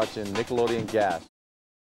Diamondbacks. You're watching Nickelodeon GAS.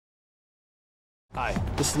 Hi,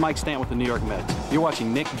 this is Mike Stant with the New York Mets. You're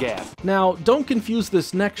watching Nick GAS. Now, don't confuse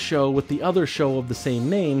this next show with the other show of the same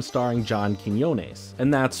name starring John Quinones,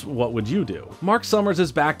 and that's What Would You Do? Mark Summers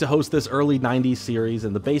is back to host this early 90s series,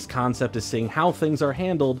 and the base concept is seeing how things are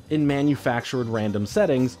handled in manufactured random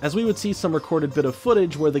settings, as we would see some recorded bit of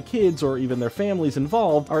footage where the kids, or even their families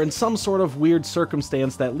involved, are in some sort of weird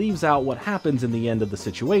circumstance that leaves out what happens in the end of the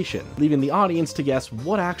situation, leaving the audience to guess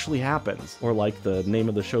what actually happens, or like the name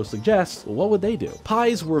of the show suggests, what would they do?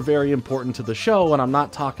 Pies were very important to the show, and I'm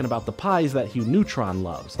not talking about the pies that Hugh Neutron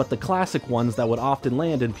loves, but the classic ones that would often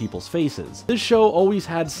land in people's faces. This show always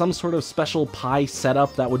had some sort of special pie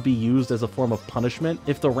setup that would be used as a form of punishment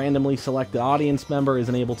if the randomly selected audience member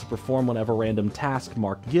isn't able to perform whatever random task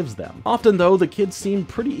Mark gives them. Often though, the kids seemed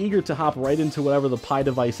pretty eager to hop right into whatever the pie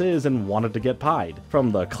device is and wanted to get pied.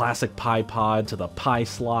 From the classic pie pod, to the pie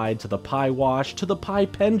slide, to the pie wash, to the pie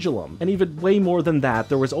pendulum. And even way more than that,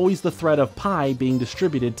 there was always the threat of pie being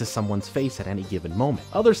distributed to someone's face at any given moment.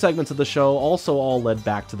 Other segments of the show also all led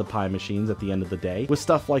back to the pie machines at the end of the day, with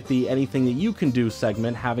stuff like the Anything That You Can Do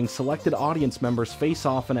segment having selected audience members face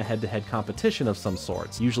off in a head-to-head competition of some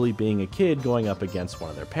sorts, usually being a kid going up against one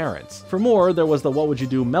of their parents. For more, there was the What Would You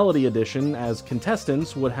Do Melody edition, as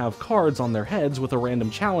contestants would have cards on their heads with a random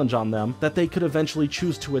challenge on them that they could eventually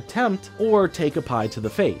choose to attempt or take a pie to the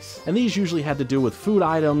face. And these usually had to do with food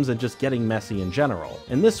items and just getting messy in general.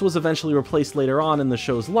 And this was eventually replaced later on in the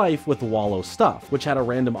show's life with Wallow Stuff, which had a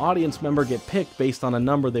random audience member get picked based on a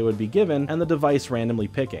number they would be given and the device randomly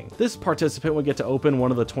picking. This participant would get to open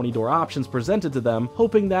one of the 20-door options presented to them,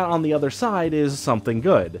 hoping that on the other side is something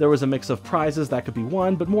good. There was a mix of prizes that could be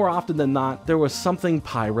won, but more often than not, there was something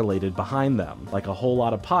pie-related behind them, like a whole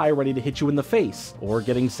lot of pie ready to hit you in the face, or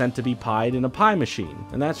getting sent to be pied in a pie machine,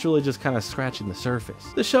 and that's really just kind of scratching the surface.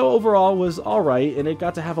 The show overall was alright, and it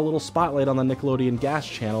got to have a little spotlight on the Nickelodeon GAS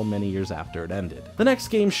channel many years after it ended. The next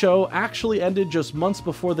game show actually ended just months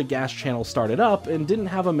before the GAS channel started up and didn't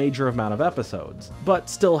have a major amount of episodes, but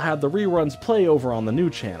still had the reruns play over on the new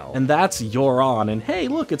channel, and that's You're On, and hey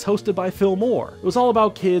look, it's hosted by Phil Moore. It was all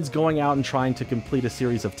about kids going out and trying to complete a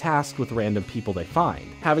series of tasks with random people they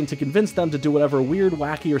find, having to convince them to do whatever weird,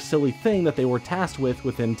 wacky, or silly thing that they were tasked with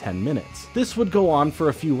within 10 minutes. This would go on for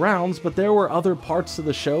a few rounds, but there were other parts to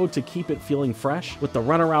the show to keep it feeling fresh, with the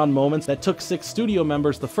runaround moments that took 6 studio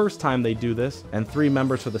members the first time they do this, and 3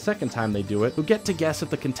 members for the second time they do it, who get to guess if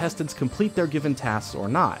the contestants complete their given tasks or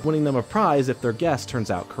not, winning them a prize if their guess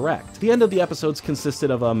turns out correct. The end of the episodes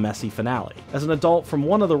consisted of a messy finale, as an adult from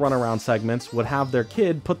one of the runaround segments would have their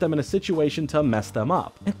kid put them in a situation to mess them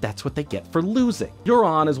up, and that's what they get for losing. You're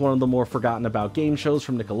On is one of the more forgotten about game shows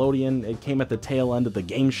from Nickelodeon. It came at the tail end of the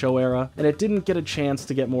game show era, and it didn't get a chance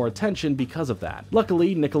to get more attention because of that.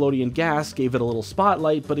 Luckily, Nickelodeon GAS gave it a little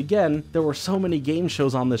spotlight, but again, there were so many game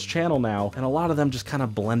shows on this channel now, and a lot of them just kind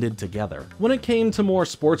of blended together. When it came to more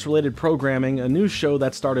sports-related programming, a new show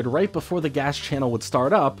that started right before the GAS channel would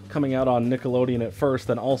start up, coming out on Nickelodeon at first,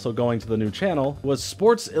 then also going to the new channel, was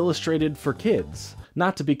Sports Illustrated for Kids.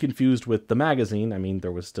 Not to be confused with the magazine. I mean,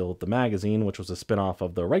 there was still the magazine, which was a spin-off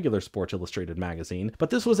of the regular Sports Illustrated magazine, but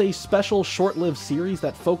this was a special short-lived series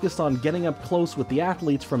that focused on getting up close with the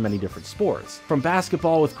athletes from many different sports. From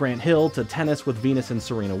basketball with Grant Hill to tennis with Venus and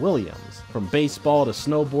Serena Williams. From baseball to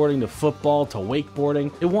snowboarding to football to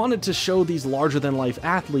wakeboarding, it wanted to show these larger-than-life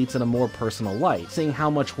athletes in a more personal light, seeing how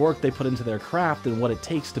much work they put into their craft and what it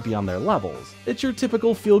takes to be on their levels. It's your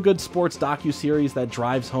typical feel-good sports docuseries that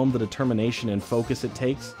drives home the determination and focus it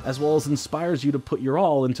takes, as well as inspires you to put your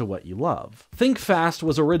all into what you love. Think Fast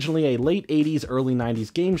was originally a late 80s, early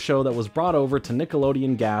 90s game show that was brought over to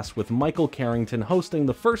Nickelodeon GAS with Michael Carrington hosting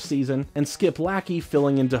the first season and Skip Lackey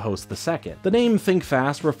filling in to host the second. The name Think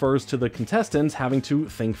Fast refers to the contestants having to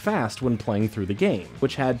think fast when playing through the game,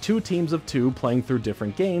 which had 2 teams of 2 playing through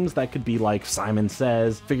different games that could be like Simon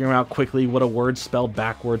Says, figuring out quickly what a word spelled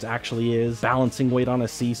backwards actually is, balancing weight on a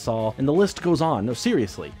seesaw, and the list goes on. No,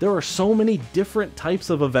 seriously, there are so many different different types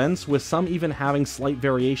of events, with some even having slight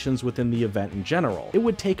variations within the event in general. It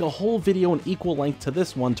would take a whole video in equal length to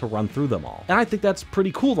this one to run through them all. And I think that's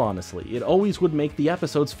pretty cool, honestly. It always would make the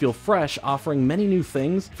episodes feel fresh, offering many new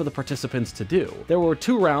things for the participants to do. There were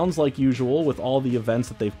 2 rounds like usual, with all the events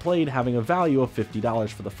that they've played having a value of $50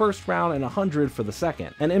 for the first round and $100 for the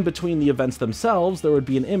second. And in between the events themselves, there would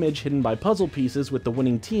be an image hidden by puzzle pieces, with the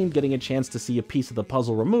winning team getting a chance to see a piece of the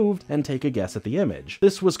puzzle removed and take a guess at the image.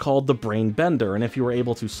 This was called the Brain Bender, and if you were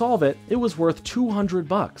able to solve it, it was worth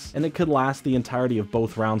 $200, and it could last the entirety of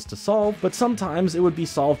both rounds to solve, but sometimes it would be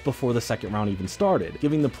solved before the second round even started,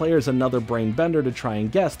 giving the players another Brain Bender to try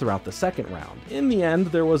and guess throughout the second round. In the end,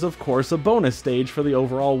 there was of course a bonus stage for the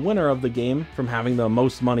overall winner of the game, from having the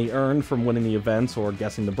most money earned from winning the events or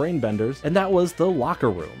guessing the Brain Benders, and that was the locker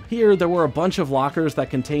room. Here, there were a bunch of lockers that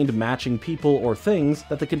contained matching people or things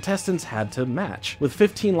that the contestants had to match. With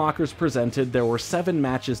 15 lockers presented, there were 7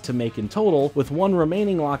 matches to make in total, with 1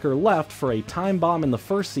 remaining locker left for a time bomb in the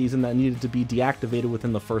first season that needed to be deactivated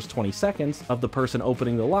within the first 20 seconds of the person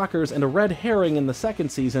opening the lockers, and a red herring in the second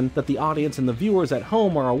season that the audience and the viewers at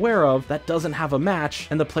home are aware of that doesn't have a match,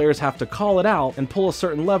 and the players have to call it out and pull a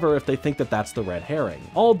certain lever if they think that that's the red herring.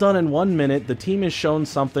 All done in 1 minute, the team is shown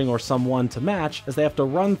something or someone to match, as they have to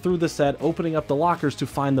run through the set, opening up the lockers to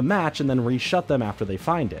find the match and then reshut them after they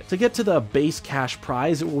find it. To get to the base cash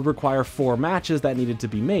prize, it would require 4 matches that needed to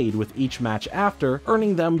be made, with each match after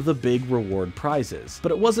earning them the big reward prizes.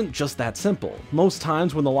 But it wasn't just that simple. Most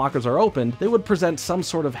times when the lockers are opened, they would present some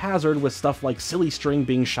sort of hazard, with stuff like silly string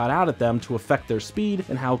being shot out at them to affect their speed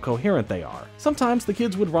and how coherent they are. Sometimes the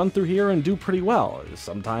kids would run through here and do pretty well.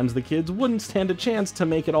 Sometimes the kids wouldn't stand a chance to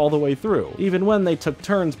make it all the way through, even when they took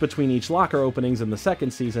turns between each locker openings in the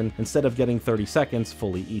second season, instead of getting 30 seconds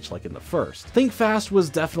fully each like in the first. Think Fast was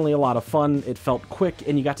definitely a lot of fun. It felt quick,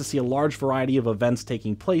 and you got to see a large variety of events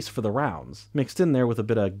taking place for the rounds, mixed in there with a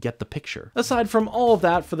bit of get the picture. Aside from all of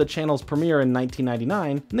that, for the channel's premiere in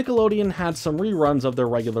 1999, Nickelodeon had some reruns of their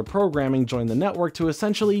regular programming join the network to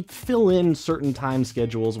essentially fill in certain time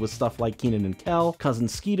schedules with stuff like Kenan and Kel, Cousin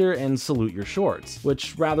Skeeter, and Salute Your Shorts,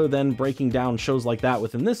 which, rather than breaking down shows like that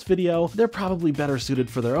within this video, they're probably better suited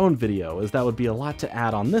for their own video, as that would be a lot to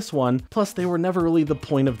add on this one, plus they were never really the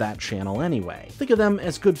point of that channel anyway. Think of them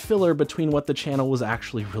as good filler between what the channel was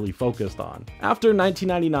actually really focused on. After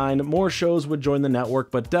 1999, more shows would join the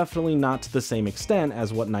network, but definitely not to the same extent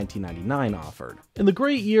as what 1999 offered. In the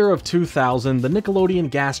great year of 2000, the Nickelodeon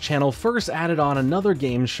GAS channel first added on another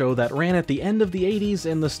game show that ran at the end of the 80s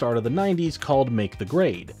and the start of the 90s, called Make the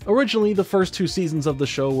Grade. Originally, the first 2 seasons of the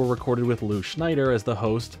show were recorded with Lou Schneider as the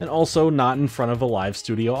host, and also not in front of a live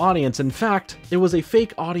studio audience. In fact, it was a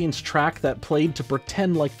fake audience track that played to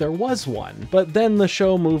pretend like there was one. But then the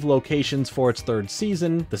show moved locations for its 3rd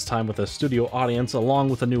season, this time with a studio audience along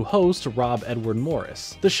with a new host, Rob Edward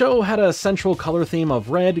Morris. The show had a central color theme of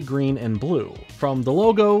red, green, and blue, from the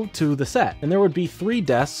logo to the set, and there would be 3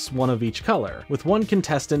 desks, 1 of each color, with 1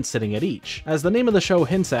 contestant sitting at each. As the name of the show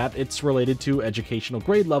hints at, it's related to educational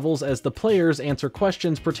grade levels, as the players answer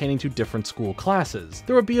questions pertaining to different school classes.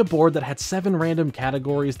 There would be a board that had 7 random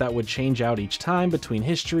categories that would change out each time between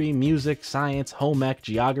history, music, science, home ec,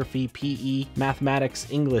 geography, PE, mathematics,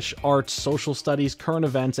 English, arts, social studies, current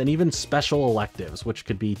events, and even special electives, which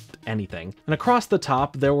could be anything. And across the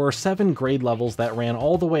top, there were 7 grade levels that ran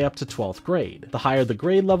all the way up to 12th grade. The higher the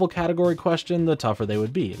grade level category question, the tougher they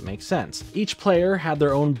would be. It makes sense. Each player had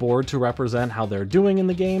their own board to represent how they're doing in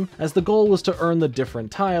the game, as the goal was to earn the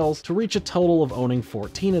different tiles to reach a total of owning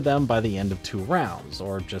 14 of them by the end of 2 rounds,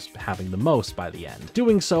 or just having the most by the end.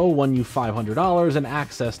 Doing so won you $500 and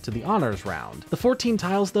access to the honors round. The 14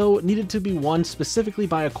 tiles, though, needed to be won specifically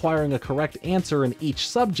by acquiring a correct answer in each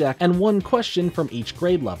subject and 1 question from each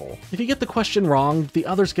grade level. If you get the question wrong, the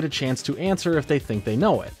others get a chance to answer if they think they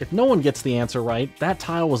know it. If no one gets the answer right, that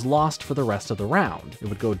tile was lost for the rest of the round. It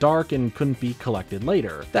would go dark and couldn't be collected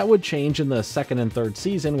later. That would change in the 2nd and 3rd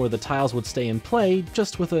season, where the tiles would stay in play,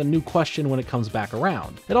 just with a new question when it comes back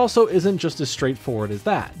around. It also isn't just as straightforward as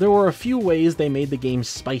that. There were a few ways they made the game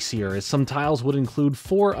spicier, as some tiles would include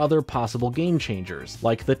 4 other possible game changers,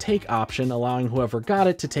 like the take option, allowing whoever got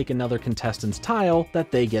it to take another contestant's tile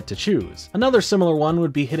that they get to choose. Another similar one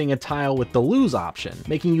would be hitting a tile with the lose option,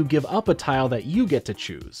 making you give up a tile that you get to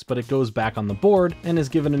choose, but it goes back on the board and is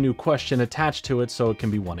given a new question attached to it so it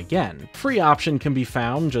can be won again. Free option can be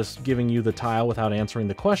found, just giving you the tile without answering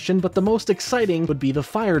the question, but the most exciting would be the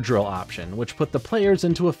fire drill option, which put the players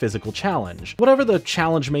into a physical challenge. Whatever the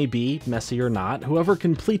challenge may be, messy or not, whoever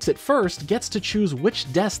completes it first gets to choose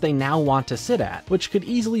which desk they now want to sit at, which could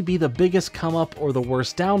easily be the biggest come up or the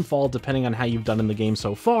worst downfall depending on how you've done in the game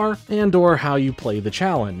so far, and or how you play the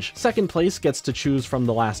challenge. Second place gets to choose from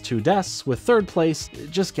the last 2 deaths, with third place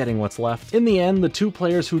just getting what's left. In the end, the 2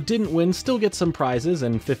 players who didn't win still get some prizes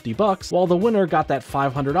and $50, while the winner got that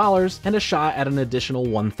 $500 and a shot at an additional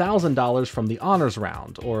 $1,000 from the honors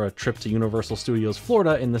round, or a trip to Universal Studios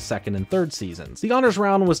Florida in the second and third seasons. The honors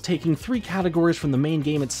round was taking 3 categories from the main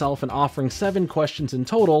game itself and offering 7 questions in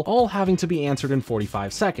total, all having to be answered in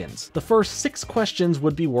 45 seconds. The first 6 questions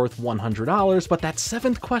would be worth $100, but that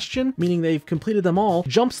 7th question, meaning they've completed them all,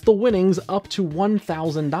 jumps the winnings up to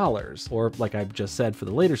 $1,000, or like I just said for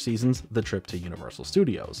the later seasons, the trip to Universal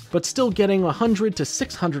Studios, but still getting $100 to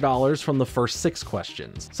 $600 from the first 6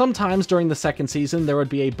 questions. Sometimes during the second season, there would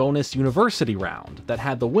be a bonus university round that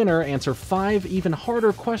had the winner answer 5 even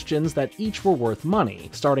harder questions that each were worth money,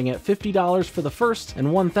 starting at $50 for the first and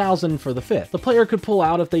 $1,000 for the 5th. The player could pull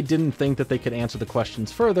out if they didn't think that they could answer the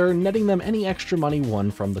questions further, netting them any extra money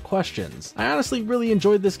won from the questions. I honestly really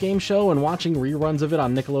enjoyed this game show, and watching reruns of it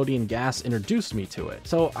on Nickelodeon GAS introduced me to it,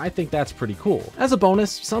 so I think that's pretty cool. As a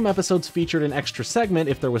bonus, some episodes featured an extra segment,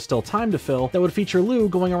 if there was still time to fill, that would feature Lou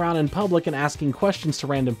going around in public and asking questions to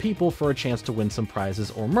random people for a chance to win some prizes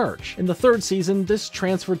or merch. In the third season, this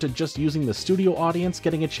transferred to just using the studio audience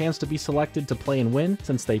getting a chance to be selected to play and win,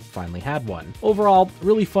 since they finally had one. Overall,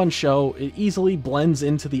 really fun show. It easily blends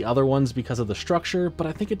into the other ones because of the structure, but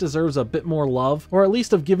I think it deserves a bit more love, or at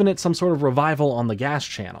least have given it some sort of revival on the GAS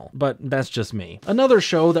channel, but that's just me. Another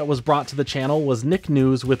show that was brought to the channel was Nick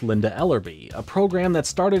News with Linda Ellerby, a program that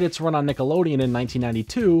started its run on Nickelodeon in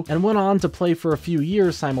 1992 and went on to play for a few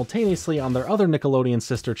years simultaneously on their other Nickelodeon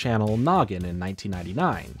sister channel, Noggin, in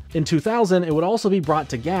 1999. In 2000, it would also be brought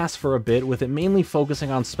to GAS for a bit, with it mainly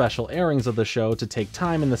focusing on special airings of the show to take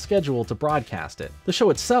time in the schedule to broadcast it. The show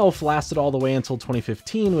itself lasted all the way until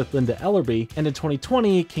 2015 with Linda Ellerby, and in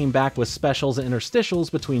 2020 it came back with specials and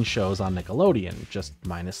interstitials between shows on Nickelodeon, just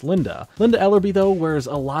minus Linda. Linda Ellerby, though, wears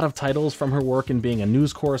a lot of titles from her work in being a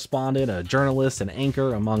news correspondent, a journalist, an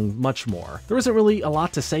anchor, among much more. There isn't really a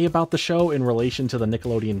lot to say about the show in relation to the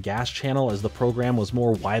Nickelodeon GAS channel, as the program was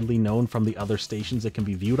more widely known from the other stations it can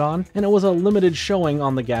be viewed on, and it was a limited showing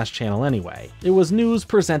on the GAS channel anyway. It was news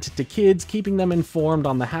presented to kids, keeping them informed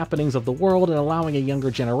on the happenings of the world and allowing a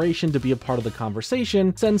younger generation to be a part of the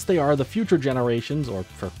conversation, since they are the future generations, or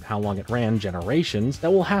for how long it ran, generations,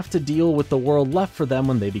 that will have to deal with the world left for them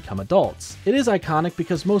when they become adults. It is iconic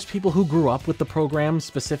because most people who grew up with the program,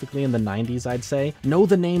 specifically in the 90s I'd say, know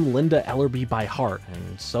the name Linda Ellerby by heart,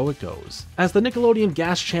 and so it goes. As the Nickelodeon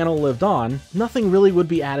GAS channel lived on, nothing really would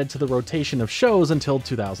be added to the rotation of shows until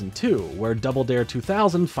 2002, where Double Dare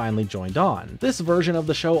 2000 finally joined on. This version of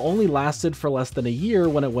the show only lasted for less than a year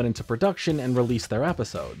when it went into production and released their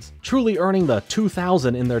episodes, truly earning the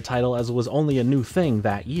 2000 in their title, as it was only a new thing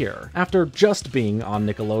that year. After just being on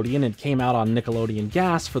Nickelodeon, it came out on Nickelodeon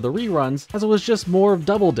GAS for the reruns, as it was just more of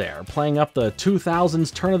Double Dare, playing up the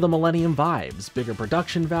 2000s turn of the millennium vibes, bigger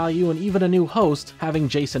production value, and even a new host, having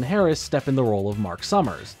Jason Harris step in the role of Mark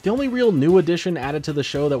Summers. The only real new addition added to the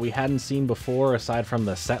show that we hadn't seen before, aside from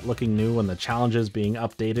the set looking new and the challenges being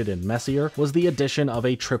updated and messier, was the addition of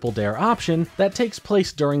a Triple Dare option that takes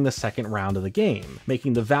place during the second round of the game,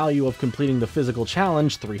 making the value of completing the physical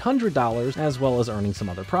challenge $300, as well as earning some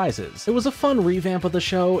other prizes. It was a fun revamp of the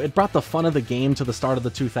show. It brought the fun of the game to the start of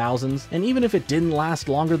the 2000s, and even if it didn't last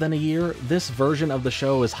longer than a year, this version of the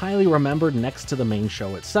show is highly remembered next to the main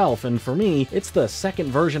show itself, and for me, it's the second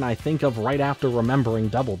version I think of right after remembering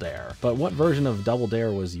Double Dare. But what version of Double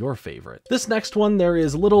Dare was your favorite? This next one, there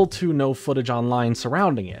is little to no footage online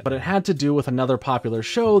surrounding it, but it had to do with another popular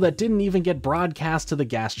show that didn't even get broadcast to the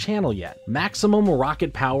GAS channel yet: Maximum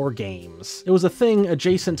Rocket Power Games. It was a thing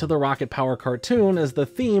adjacent to the Rocket Power cartoon, as the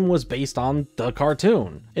theme was based on the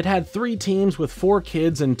cartoon. It had 3 teams with 4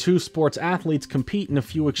 kids and 2 sports athletes compete in a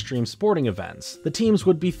few extreme sporting events. The teams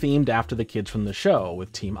would be themed after the kids from the show,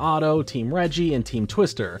 with Team Otto, Team Reggie, and Team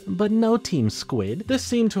Twister, but no Team Squid. This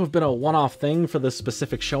seemed to have been a one-off thing for the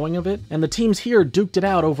specific showing of it, and the teams here duked it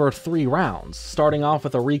out over 3 rounds, starting off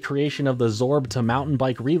with a recreation of the Zorb to mountain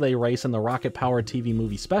bike relay race in the Rocket Power TV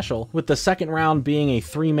movie special, with the second round being a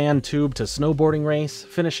 3-man tube to snowboarding race,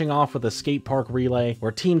 finishing off with a skate park relay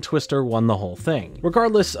where Team Twister won the whole thing.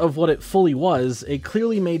 Regardless of what it fully was, it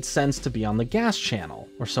clearly made sense to be on the GAS channel,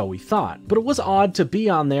 or so we thought, but it was odd to be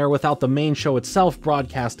on there without the main show itself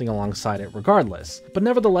broadcasting alongside it regardless. But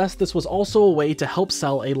nevertheless, this was also a way to help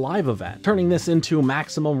sell a live event, turning this into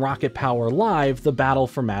Maximum Rocket Power Live: The Battle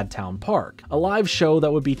for Madtown Park, a live show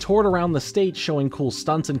that would be toured around the state showing cool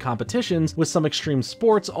stunts and competitions with some extreme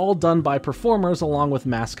sports, all done by performers along with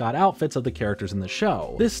mascot outfits of the characters in the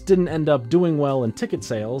show. This didn't end up doing well in ticket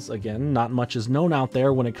sales. Again, not much is known out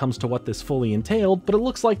there when it comes to what this fully entailed, but it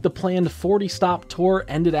looks like the planned 40-stop tour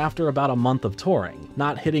ended after about a month of touring,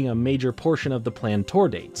 not hitting a major portion of the planned tour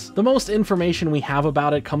dates. The most information we have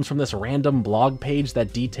about it comes from this random blog page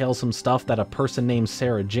that details some stuff that a person named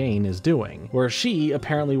Sarah Jane is doing, where she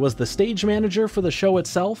apparently was the stage manager for the show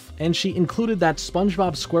itself, and she included that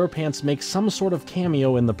SpongeBob SquarePants makes some sort of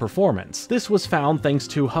cameo in the performance. This was found thanks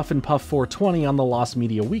to Huff and Puff 420 on the Lost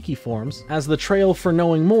Media Wiki forums, as the trail for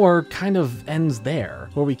knowing more kind of ends there.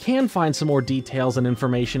 Where we can find some more details and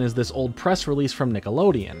information is this old press release from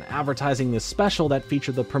Nickelodeon, advertising this special that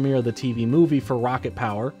featured the premiere of the TV movie for Rocket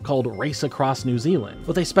Power called Race Across New Zealand,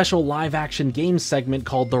 with a special live-action games segment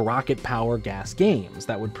called the Rocket Power GAS Games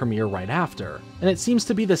that would premiere right after. And it seems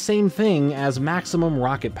to be the same thing as Maximum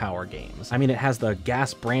Rocket Power Games. I mean, it has the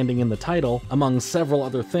GAS branding in the title, among several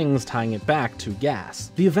other things tying it back to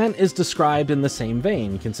GAS. The event is described in the same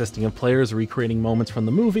vein, consisting of players recreating moments from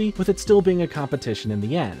the movie, with it still being a competition in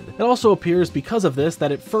the end. It also appears because of this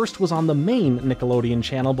that it first was on the main Nickelodeon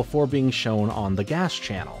channel before being shown on the GAS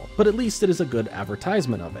channel, but at least it is a good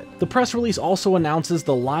advertisement of it. The press release also announces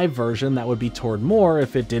the live version that would be toured more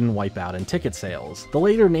if it didn't wipe out in ticket sales. The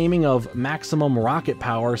later naming of Maximum Rocket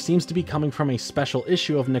Power seems to be coming from a special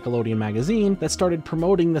issue of Nickelodeon magazine that started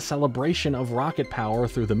promoting the celebration of rocket power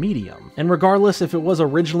through the medium. And regardless if it was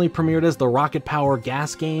originally premiered as the Rocket Power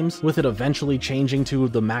GAS Games, with it eventually changing to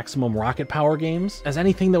the Maximum Rocket Power Games, as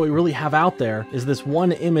anything that we really have out there is this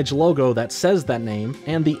one image logo that says that name,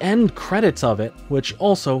 and the end credits of it, which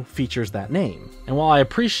also features that name. And while I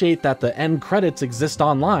appreciate that the end credits exist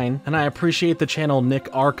online, and I appreciate the channel Nick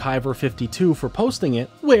Archiver 52 for posting it,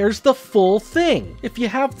 where's the full thing? If you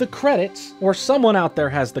have the credits, or someone out there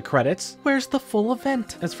has the credits, where's the full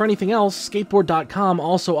event? As for anything else, skateboard.com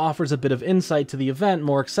also offers a bit of insight to the event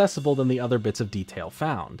more accessible than the other bits of detail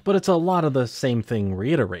found, but it's a lot of the same thing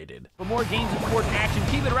reiterated. For more games and sports action,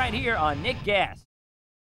 keep it right here on Nick GAS.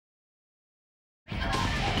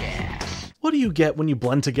 What do you get when you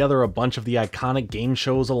blend together a bunch of the iconic game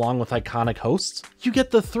shows along with iconic hosts? You get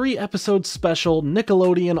the 3-episode special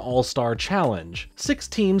Nickelodeon All-Star Challenge. 6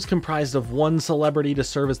 teams comprised of 1 celebrity to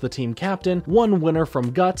serve as the team captain, 1 winner from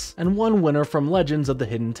Guts, and 1 winner from Legends of the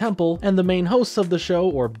Hidden Temple, and the main hosts of the show,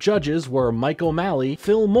 or judges, were Mike O'Malley,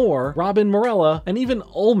 Phil Moore, Robin Morella, and even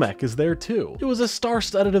Olmec is there too. It was a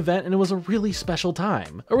star-studded event and it was a really special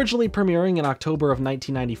time. Originally premiering in October of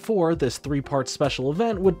 1994, this 3-part special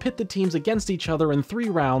event would pit the teams against each other in 3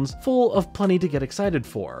 rounds, full of plenty to get excited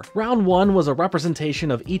for. Round 1 was a representation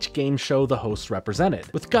of each game show the hosts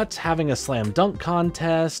represented, with Guts having a slam dunk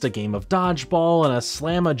contest, a game of dodgeball, and a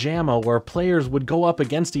slam-a-jamma where players would go up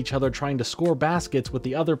against each other trying to score baskets with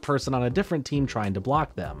the other person on a different team trying to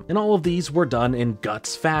block them. And all of these were done in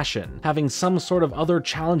Guts fashion, having some sort of other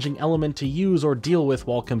challenging element to use or deal with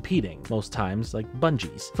while competing, most times like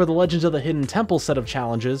bungees. For the Legends of the Hidden Temple set of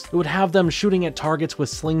challenges, it would have them shooting at targets with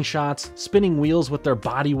slingshots, spinning wheels with their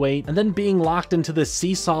body weight, and then being locked into this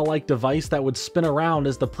seesaw-like device that would spin around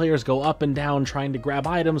as the players go up and down trying to grab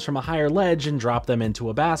items from a higher ledge and drop them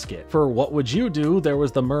into a basket. For What Would You Do, there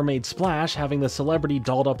was the Mermaid Splash, having the celebrity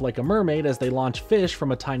dolled up like a mermaid as they launch fish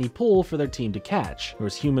from a tiny pool for their team to catch. There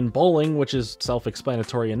was Human Bowling, which is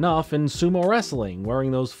self-explanatory enough, and Sumo Wrestling,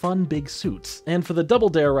 wearing those fun big suits. And for the Double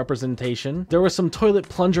Dare representation, there was some toilet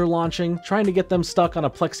plunger launching, trying to get them stuck on a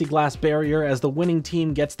plexiglass barrier as the winning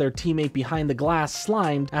team gets their teammate behind the glass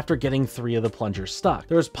slimed after getting 3 of the plungers stuck.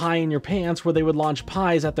 There was Pie in Your Pants, where they would launch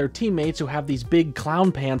pies at their teammates who have these big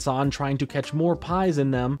clown pants on, trying to catch more pies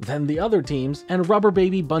in them than the other teams, and Rubber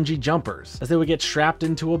Baby Bungee Jumpers, as they would get strapped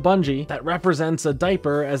into a bungee that represents a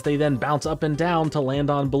diaper as they then bounce up and down to land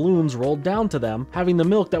on balloons rolled down to them, having the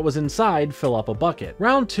milk that was inside fill up a bucket.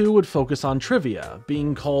 Round 2 would focus on trivia,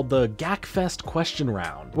 being called the Gakfest Question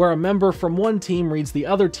Round, where a member from one team reads the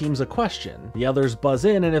other teams a question. The others buzz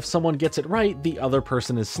in, and if someone gets it right, the other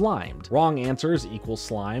person is slimed. Wrong answers equal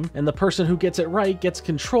slime, and the person who gets it right gets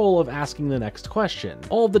control of asking the next question.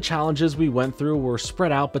 All of the challenges we went through were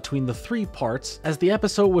spread out between the 3 parts, as the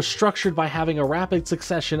episode was structured by having a rapid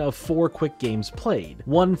succession of 4 quick games played,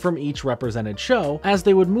 1 from each represented show, as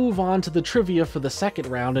they would move on to the trivia for the 2nd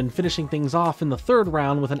round and finishing things off in the 3rd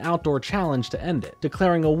round with an outdoor challenge to end it,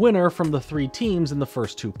 declaring a winner from the 3 teams in the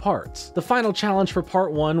first 2 parts. The final challenge for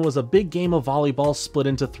part 1 was a big game of volleyball split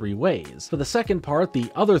into 3 ways. ways. For the second part, the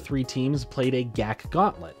other 3 teams played a GAC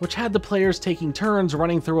gauntlet, which had the players taking turns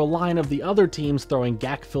running through a line of the other teams throwing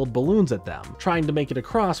GAC-filled balloons at them, trying to make it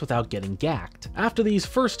across without getting gacked. After these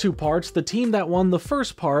first 2 parts, the team that won the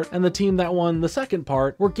first part and the team that won the second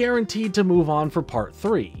part were guaranteed to move on for part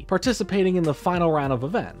 3, participating in the final round of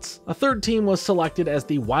events. A third team was selected as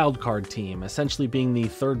the wildcard team, essentially being the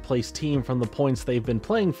third place team from the points they've been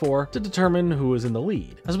playing for to determine who is in the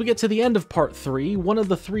lead. As we get to the end of part 3, one of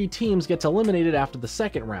the 3 teams gets eliminated after the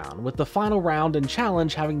second round, with the final round and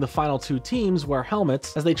challenge having the final 2 teams wear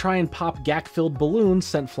helmets as they try and pop GAC-filled balloons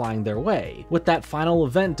sent flying their way, with that final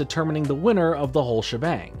event determining the winner of the whole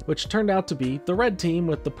shebang, which turned out to be the red team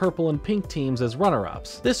with the purple and pink teams as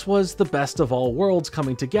runner-ups. This was the best of all worlds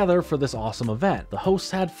coming together for this awesome event. The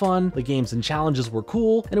hosts had fun, the games and challenges were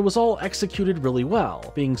cool, and it was all executed really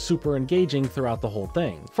well, being super engaging throughout the whole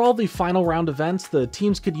thing. For all the final round events, the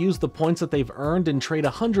teams could use the points that they've earned and trade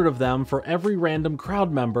 100 of them for every random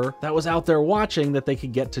crowd member that was out there watching that they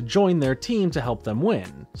could get to join their team to help them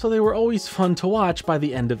win. So they were always fun to watch by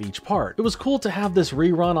the end of each part. It was cool to have this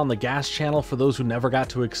rerun on the GAS channel for those who never got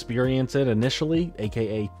to experience it initially,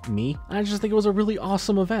 aka me. I just think it was a really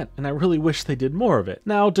awesome event, and I really wish they did more of it.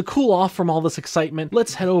 Now, to cool off from all this excitement,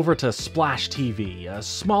 let's head over to Splash TV, a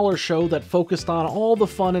smaller show that focused on all the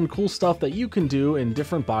fun and cool stuff that you can do in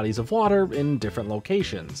different bodies of water in different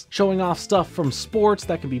locations, showing off stuff from sports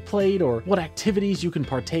that can be played or what activities you can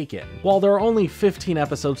partake in. While there are only 15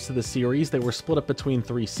 episodes to the series, they were split up between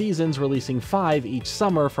 3 seasons, releasing 5 each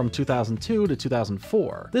summer from 2002 to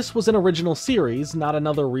 2004. This was an original series, not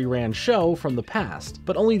another reran show from the past,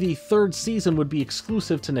 but only the 3rd season would be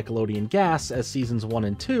exclusive to Nickelodeon GAS, as seasons 1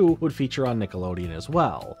 and 2 would feature on Nickelodeon as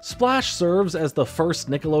well. Splash serves as the first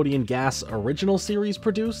Nickelodeon GAS original series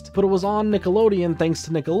produced, but it was on Nickelodeon thanks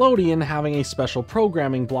to Nickelodeon having a special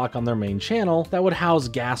programming block on their main channel that would house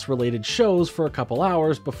GAS-related shows for a couple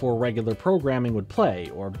hours before regular programming would play,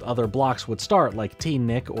 or other blocks would start like Teen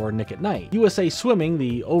Nick or Nick at Night. USA Swimming,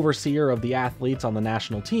 the overseer of the athletes on the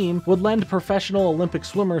national team, would lend professional Olympic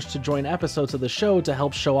swimmers to join episodes of the show to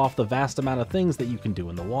help show off the vast amount of things that you can do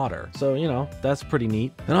in the water. So, you know, that's pretty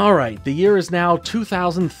neat. And alright, the year is now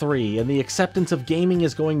 2003, and the acceptance of gaming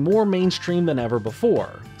is going more mainstream than ever before.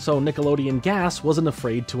 So Nickelodeon GAS wasn't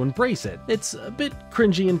afraid to embrace it. It's a bit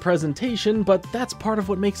cringy in presentation, but that's part of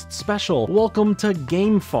what makes it special. Welcome to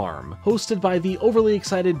Game Farm. Hosted by the overly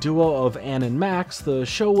excited duo of Ann and Max, the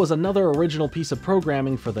show was another original piece of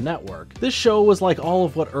programming for the network. This show was like all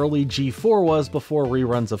of what early G4 was before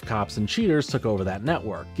reruns of Cops and Cheaters took over that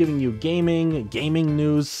network, giving you gaming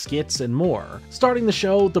news, skits, and more. Starting the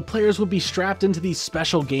show, the players would be strapped into these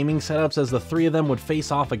special gaming setups as the 3 of them would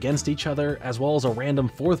face off against each other, as well as a random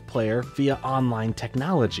 4th player via online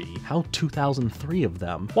technology. How 2003 of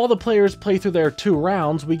them. While the players play through their 2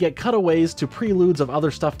 rounds, we get cutaways to preludes of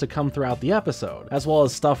other stuff to come throughout the episode, as well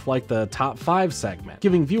as stuff like the Top 5 segment,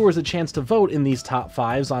 giving viewers a chance to vote in these top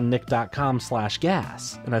 5s on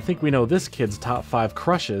nick.com/gas. And I think we know this kid's top 5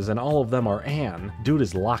 crushes, and all of them are Ann. Dude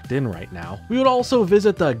is locked in right now. We would also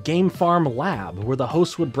visit the Game Farm lab, where the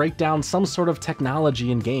host would break down some sort of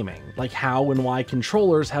technology in gaming, like how and why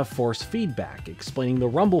controllers have force feedback, explaining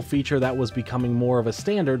the rumble feature that was becoming more of a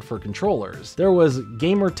standard for controllers. There was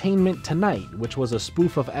Gamertainment Tonight, which was a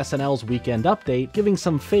spoof of SNL's Weekend Update, giving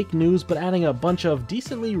some fake news but adding a bunch of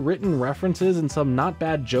decently written references and some not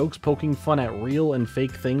bad jokes poking fun at real and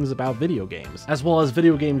fake things about video games, as well as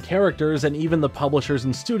video game characters and even the publishers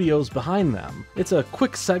and studios behind them. It's a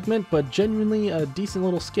quick segment, but genuinely a decent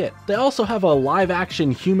little skit. They also have a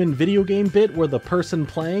live-action human video game bit where the person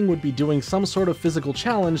playing would be doing some sort of physical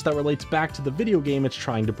challenge that relates back to the video game it's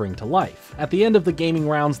trying to bring to life. At the end of the gaming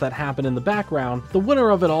rounds that happen in the background, the winner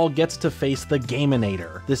of it all gets to face the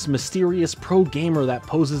Gaminator, this mysterious pro gamer that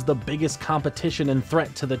poses the biggest competition and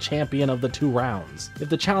threat to the champion of the 2 rounds. If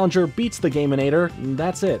the challenger beats the Gaminator,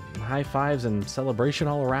 that's it. High fives and celebration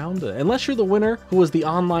all around. Unless you're the winner, who was the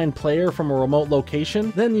online player from a remote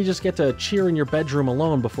location, then you just get to cheer in your bedroom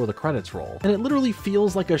alone before the credits roll. And it literally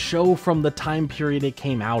feels like a show from the time period it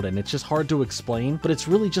came out in. It's just hard to explain, but it's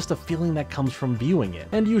really just a feeling that comes from viewing it.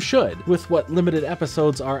 And you should, with what limited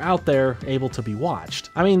episodes are out there able to be watched.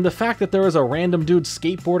 I mean, the fact that there is a random dude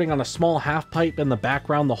skateboarding on a small half-pipe in the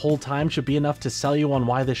background the whole time should be enough to sell you on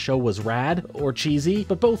why this show was rad or cheesy,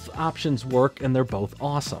 but both options work and they're both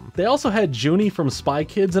awesome. They also had Junie from Spy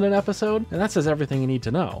Kids in an episode, and that says everything you need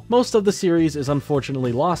to know. Most of the series is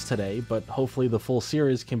unfortunately lost today, but hopefully the full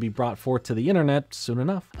series can be brought forth to the internet soon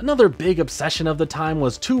enough. Another big obsession of the time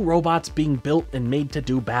was 2 robots being built and made to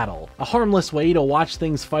do battle. A harmless way to watch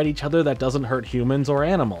things fight each other that doesn't hurt humans or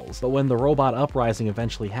animals, but when the robot uprising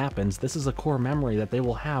eventually happens, this is a core memory memory that they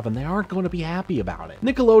will have, and they aren't going to be happy about it.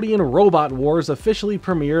 Nickelodeon Robot Wars officially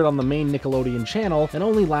premiered on the main Nickelodeon channel and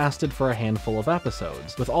only lasted for a handful of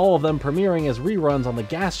episodes, with all of them premiering as reruns on the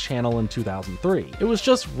GAS channel in 2003. It was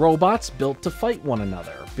just robots built to fight one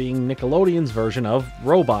another, being Nickelodeon's version of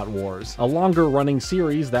Robot Wars, a longer-running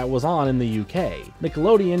series that was on in the UK.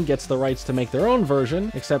 Nickelodeon gets the rights to make their own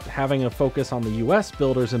version, except having a focus on the US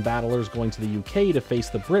builders and battlers going to the UK to face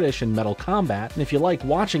the British in Metal Combat, and if you like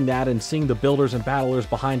watching that and seeing the builders and battlers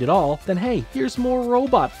behind it all, then hey, here's more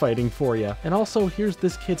robot fighting for you. And also, here's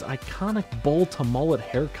this kid's iconic bowl to mullet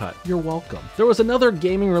haircut. You're welcome. There was another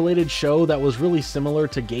gaming-related show that was really similar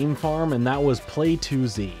to Game Farm, and that was Play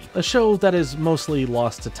 2Z, a show that is mostly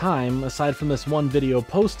lost to time, aside from this one video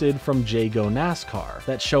posted from Go NASCAR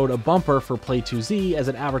that showed a bumper for Play 2Z as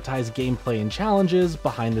it advertised gameplay and challenges,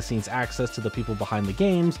 behind-the-scenes access to the people behind the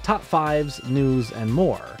games, top 5s, news, and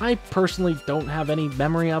more. I personally don't have any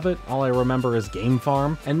memory of it. All I remember is Game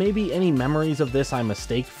Farm, and maybe any memories of this I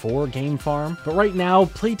mistake for Game Farm. But right now,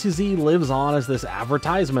 Play 2Z lives on as this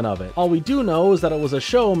advertisement of it. All we do know is that it was a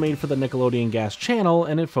show made for the Nickelodeon GAS channel,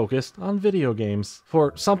 and it focused on video games.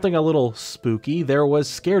 For something a little spooky, there was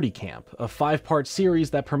Scaredy Camp, a 5-part series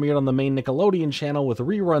that premiered on the main Nickelodeon channel with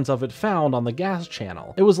reruns of it found on the GAS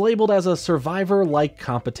channel. It was labeled as a Survivor-like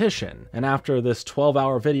competition, and after this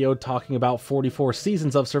 12-hour video talking about 44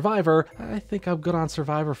 seasons of Survivor, I think I'm good on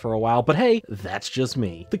Survivor for a while, but hey, that's just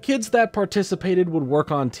me. The kids that participated would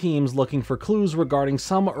work on teams looking for clues regarding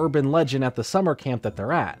some urban legend at the summer camp that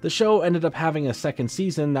they're at. The show ended up having a second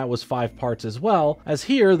season that was 5 parts as well, as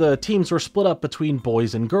here the teams were split up between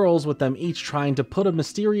boys and girls, with them each trying to put a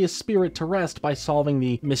mysterious spirit to rest by solving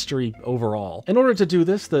the mystery overall. In order to do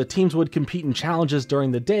this, the teams would compete in challenges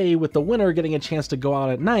during the day, with the winner getting a chance to go out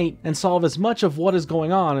at night and solve as much of what is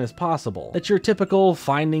going on as possible. It's your typical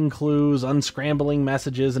finding clues, unscrambling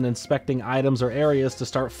messages, and inspecting items or areas to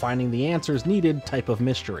start finding the answers needed type of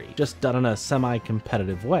mystery, just done in a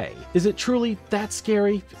semi-competitive way. Is it truly that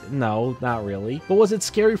scary? No, not really. But was it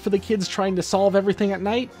scary for the kids trying to solve everything at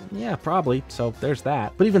night? Yeah, probably, so there's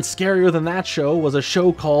that. But even scarier than that show was a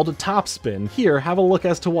show called Topspin. Here, have a look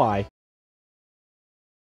as to why.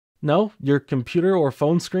 No, your computer or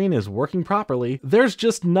phone screen is working properly. There's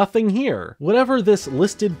just nothing here. Whatever this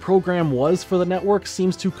listed program was for the network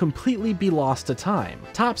seems to completely be lost to time.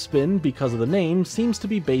 Topspin, because of the name, seems to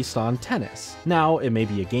be based on tennis. Now, it may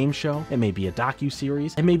be a game show, it may be a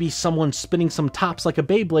docu-series, it may be someone spinning some tops like a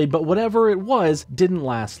Beyblade, but whatever it was didn't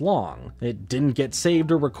last long. It didn't get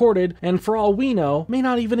saved or recorded, and for all we know, may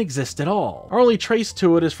not even exist at all. Our only trace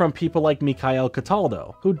to it is from people like Mikhail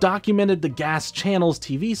Cataldo, who documented the GAS channel's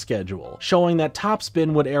TV schedule, showing that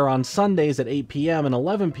Topspin would air on Sundays at 8 p.m. and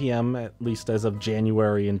 11 p.m., at least as of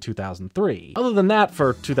January in 2003. Other than that,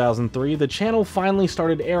 for 2003, the channel finally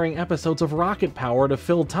started airing episodes of Rocket Power to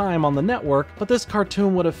fill time on the network, but this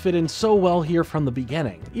cartoon would have fit in so well here from the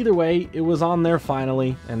beginning. Either way, it was on there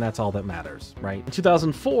finally, and that's all that matters, right? In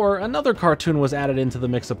 2004, another cartoon was added into the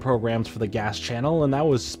mix of programs for the GAS channel, and that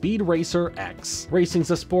was Speed Racer X.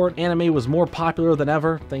 Racing's a sport, anime was more popular than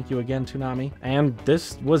ever, thank you again, Toonami, and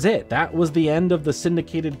this was it. That was the end of the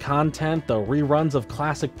syndicated content, the reruns of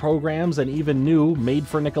classic programs, and even new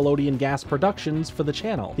made-for-Nickelodeon GAS productions for the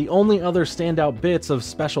channel. The only other standout bits of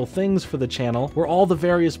special things for the channel were all the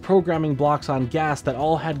various programming blocks on GAS that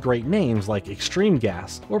all had great names like Extreme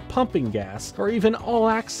GAS, or Pumping GAS, or even All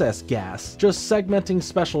Access GAS, just segmenting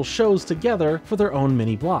special shows together for their own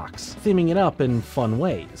mini blocks, theming it up in fun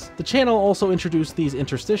ways. The channel also introduced these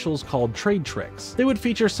interstitials called trade tricks. They would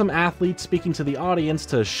feature some athletes speaking to the audience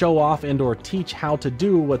to show off and or teach how to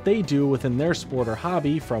do what they do within their sport or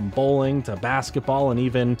hobby, from bowling to basketball and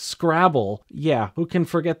even Scrabble. Yeah, who can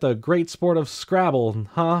forget the great sport of Scrabble,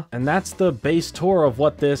 huh? And that's the base tour of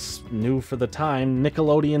what this, new for the time,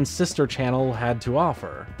 Nickelodeon sister channel had to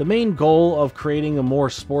offer. The main goal of creating a more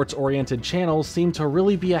sports-oriented channel seemed to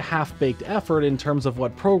really be a half-baked effort in terms of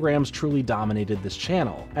what programs truly dominated this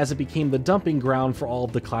channel, as it became the dumping ground for all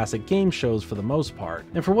of the classic game shows for the most part.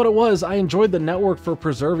 And for what it was, I enjoyed the network for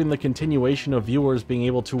preserving the continuation of viewers being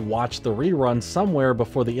able to watch the reruns somewhere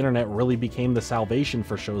before the internet really became the salvation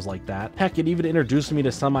for shows like that. Heck, it even introduced me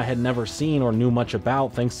to some I had never seen or knew much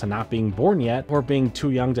about thanks to not being born yet, or being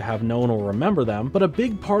too young to have known or remember them, but a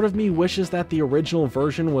big part of me wishes that the original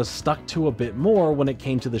version was stuck to a bit more when it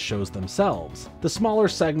came to the shows themselves. The smaller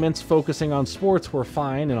segments focusing on sports were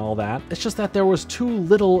fine and all that, it's just that there was too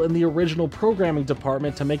little in the original programming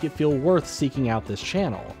department to make it feel worth seeking out this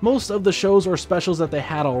channel. Most of the shows or specials that they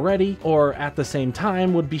had already, or at the same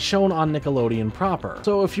time would be shown on Nickelodeon proper.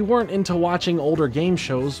 So if you weren't into watching older game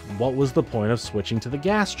shows, what was the point of switching to the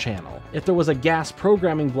GAS channel? If there was a GAS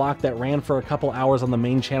programming block that ran for a couple hours on the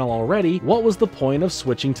main channel already, what was the point of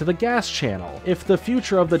switching to the GAS channel? If the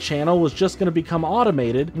future of the channel was just going to become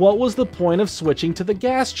automated, what was the point of switching to the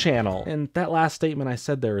GAS channel? And that last statement I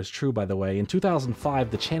said there is true, by the way. In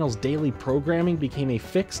 2005, the channel's daily programming became a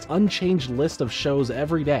fixed, unchanged list of shows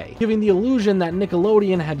every day, giving the illusion that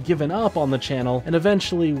Nickelodeon had given up on the channel and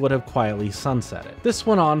eventually would have quietly sunsetted. This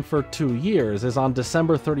went on for 2 years, as on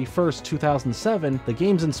December 31st, 2007, the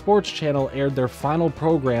Games and Sports channel aired their final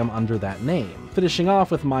program under that name, finishing off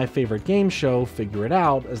with my favorite game show, Figure It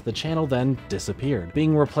Out, as the channel then disappeared,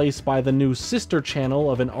 being replaced by the new sister channel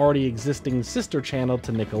of an already existing sister channel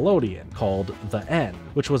to Nickelodeon, called The N,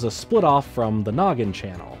 which was a split-off from the Noggin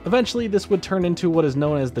channel. Eventually, this would turn into what is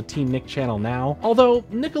known as the Teen Nick channel now, although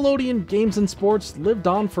Nickelodeon Games and Sports lived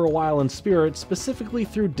on for a while in spirit, specifically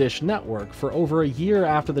through Dish Network, for over a year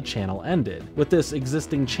after the channel ended, with this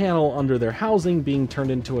existing channel under their housing being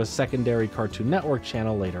turned into a secondary Cartoon Network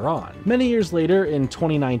channel later on. Many years later, in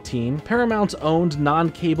 2019, Paramount's owned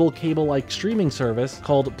non-cable cable-like streaming service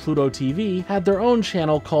called Pluto TV had their own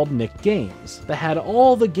channel called Nick Games that had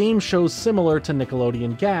all the game shows similar to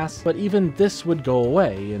Nickelodeon GAS, but even this would go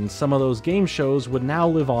away, and some of those game shows would now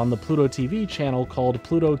live on the Pluto TV channel called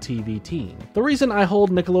Pluto TV Teen. The reason I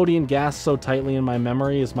hold Nickelodeon GAS so tightly in my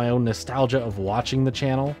memory is my own nostalgia of watching the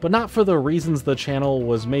channel, but not for the reasons the channel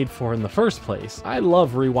was made for in the first place. I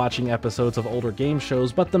love rewatching episodes of older game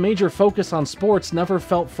shows, but the major focus on sports never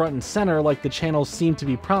felt front and center like the channel seemed to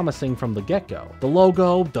be promising from the get-go. The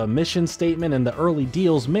logo, the mission statement, and the early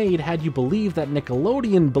deals made had you believe that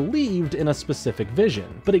Nickelodeon believed in a specific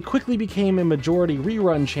vision, but it quickly became a majority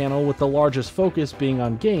rerun channel with the largest focus being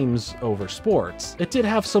on games over sports. It did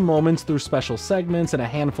have some moments through special segments and a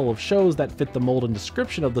handful of shows that fit the mold and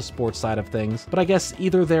description of the sports side of things, but I guess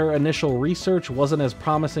either their initial research wasn't as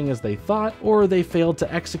promising as they thought, or they failed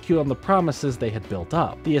to execute on the promises they had built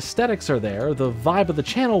up. The aesthetics are there, the vibe of the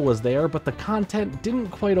channel was there, but the content didn't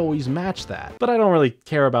quite always match that. But I don't really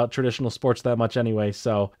care about traditional sports that much anyway,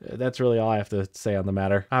 so that's really all I have to say on the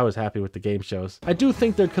matter. I was happy with the game shows. I do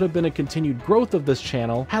think there could have been a continued growth of this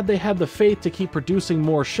channel had they had the faith to keep producing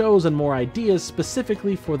more shows and more ideas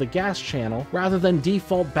specifically for the GAS channel, rather than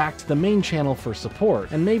default back to the main channel for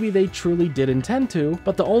support. And maybe they truly did intend to,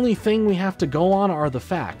 but the only thing we have to go on are the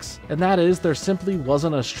facts, and that is there simply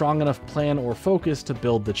wasn't a strong enough plan or focus to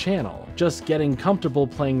build the channel, just getting comfortable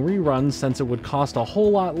playing reruns since it would cost a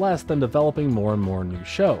whole lot less than developing more and more new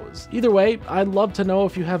shows. Either way, I'd love to know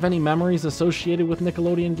if you have any memories associated with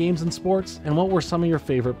Nickelodeon Games and Sports, and what were some of your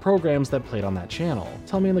favorite programs that played on that channel.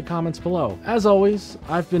 Tell me in the comments below. As always,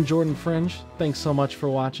 I've been Jordan Fringe. Thanks so much for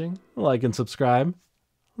watching. Like and subscribe.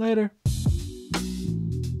 Later.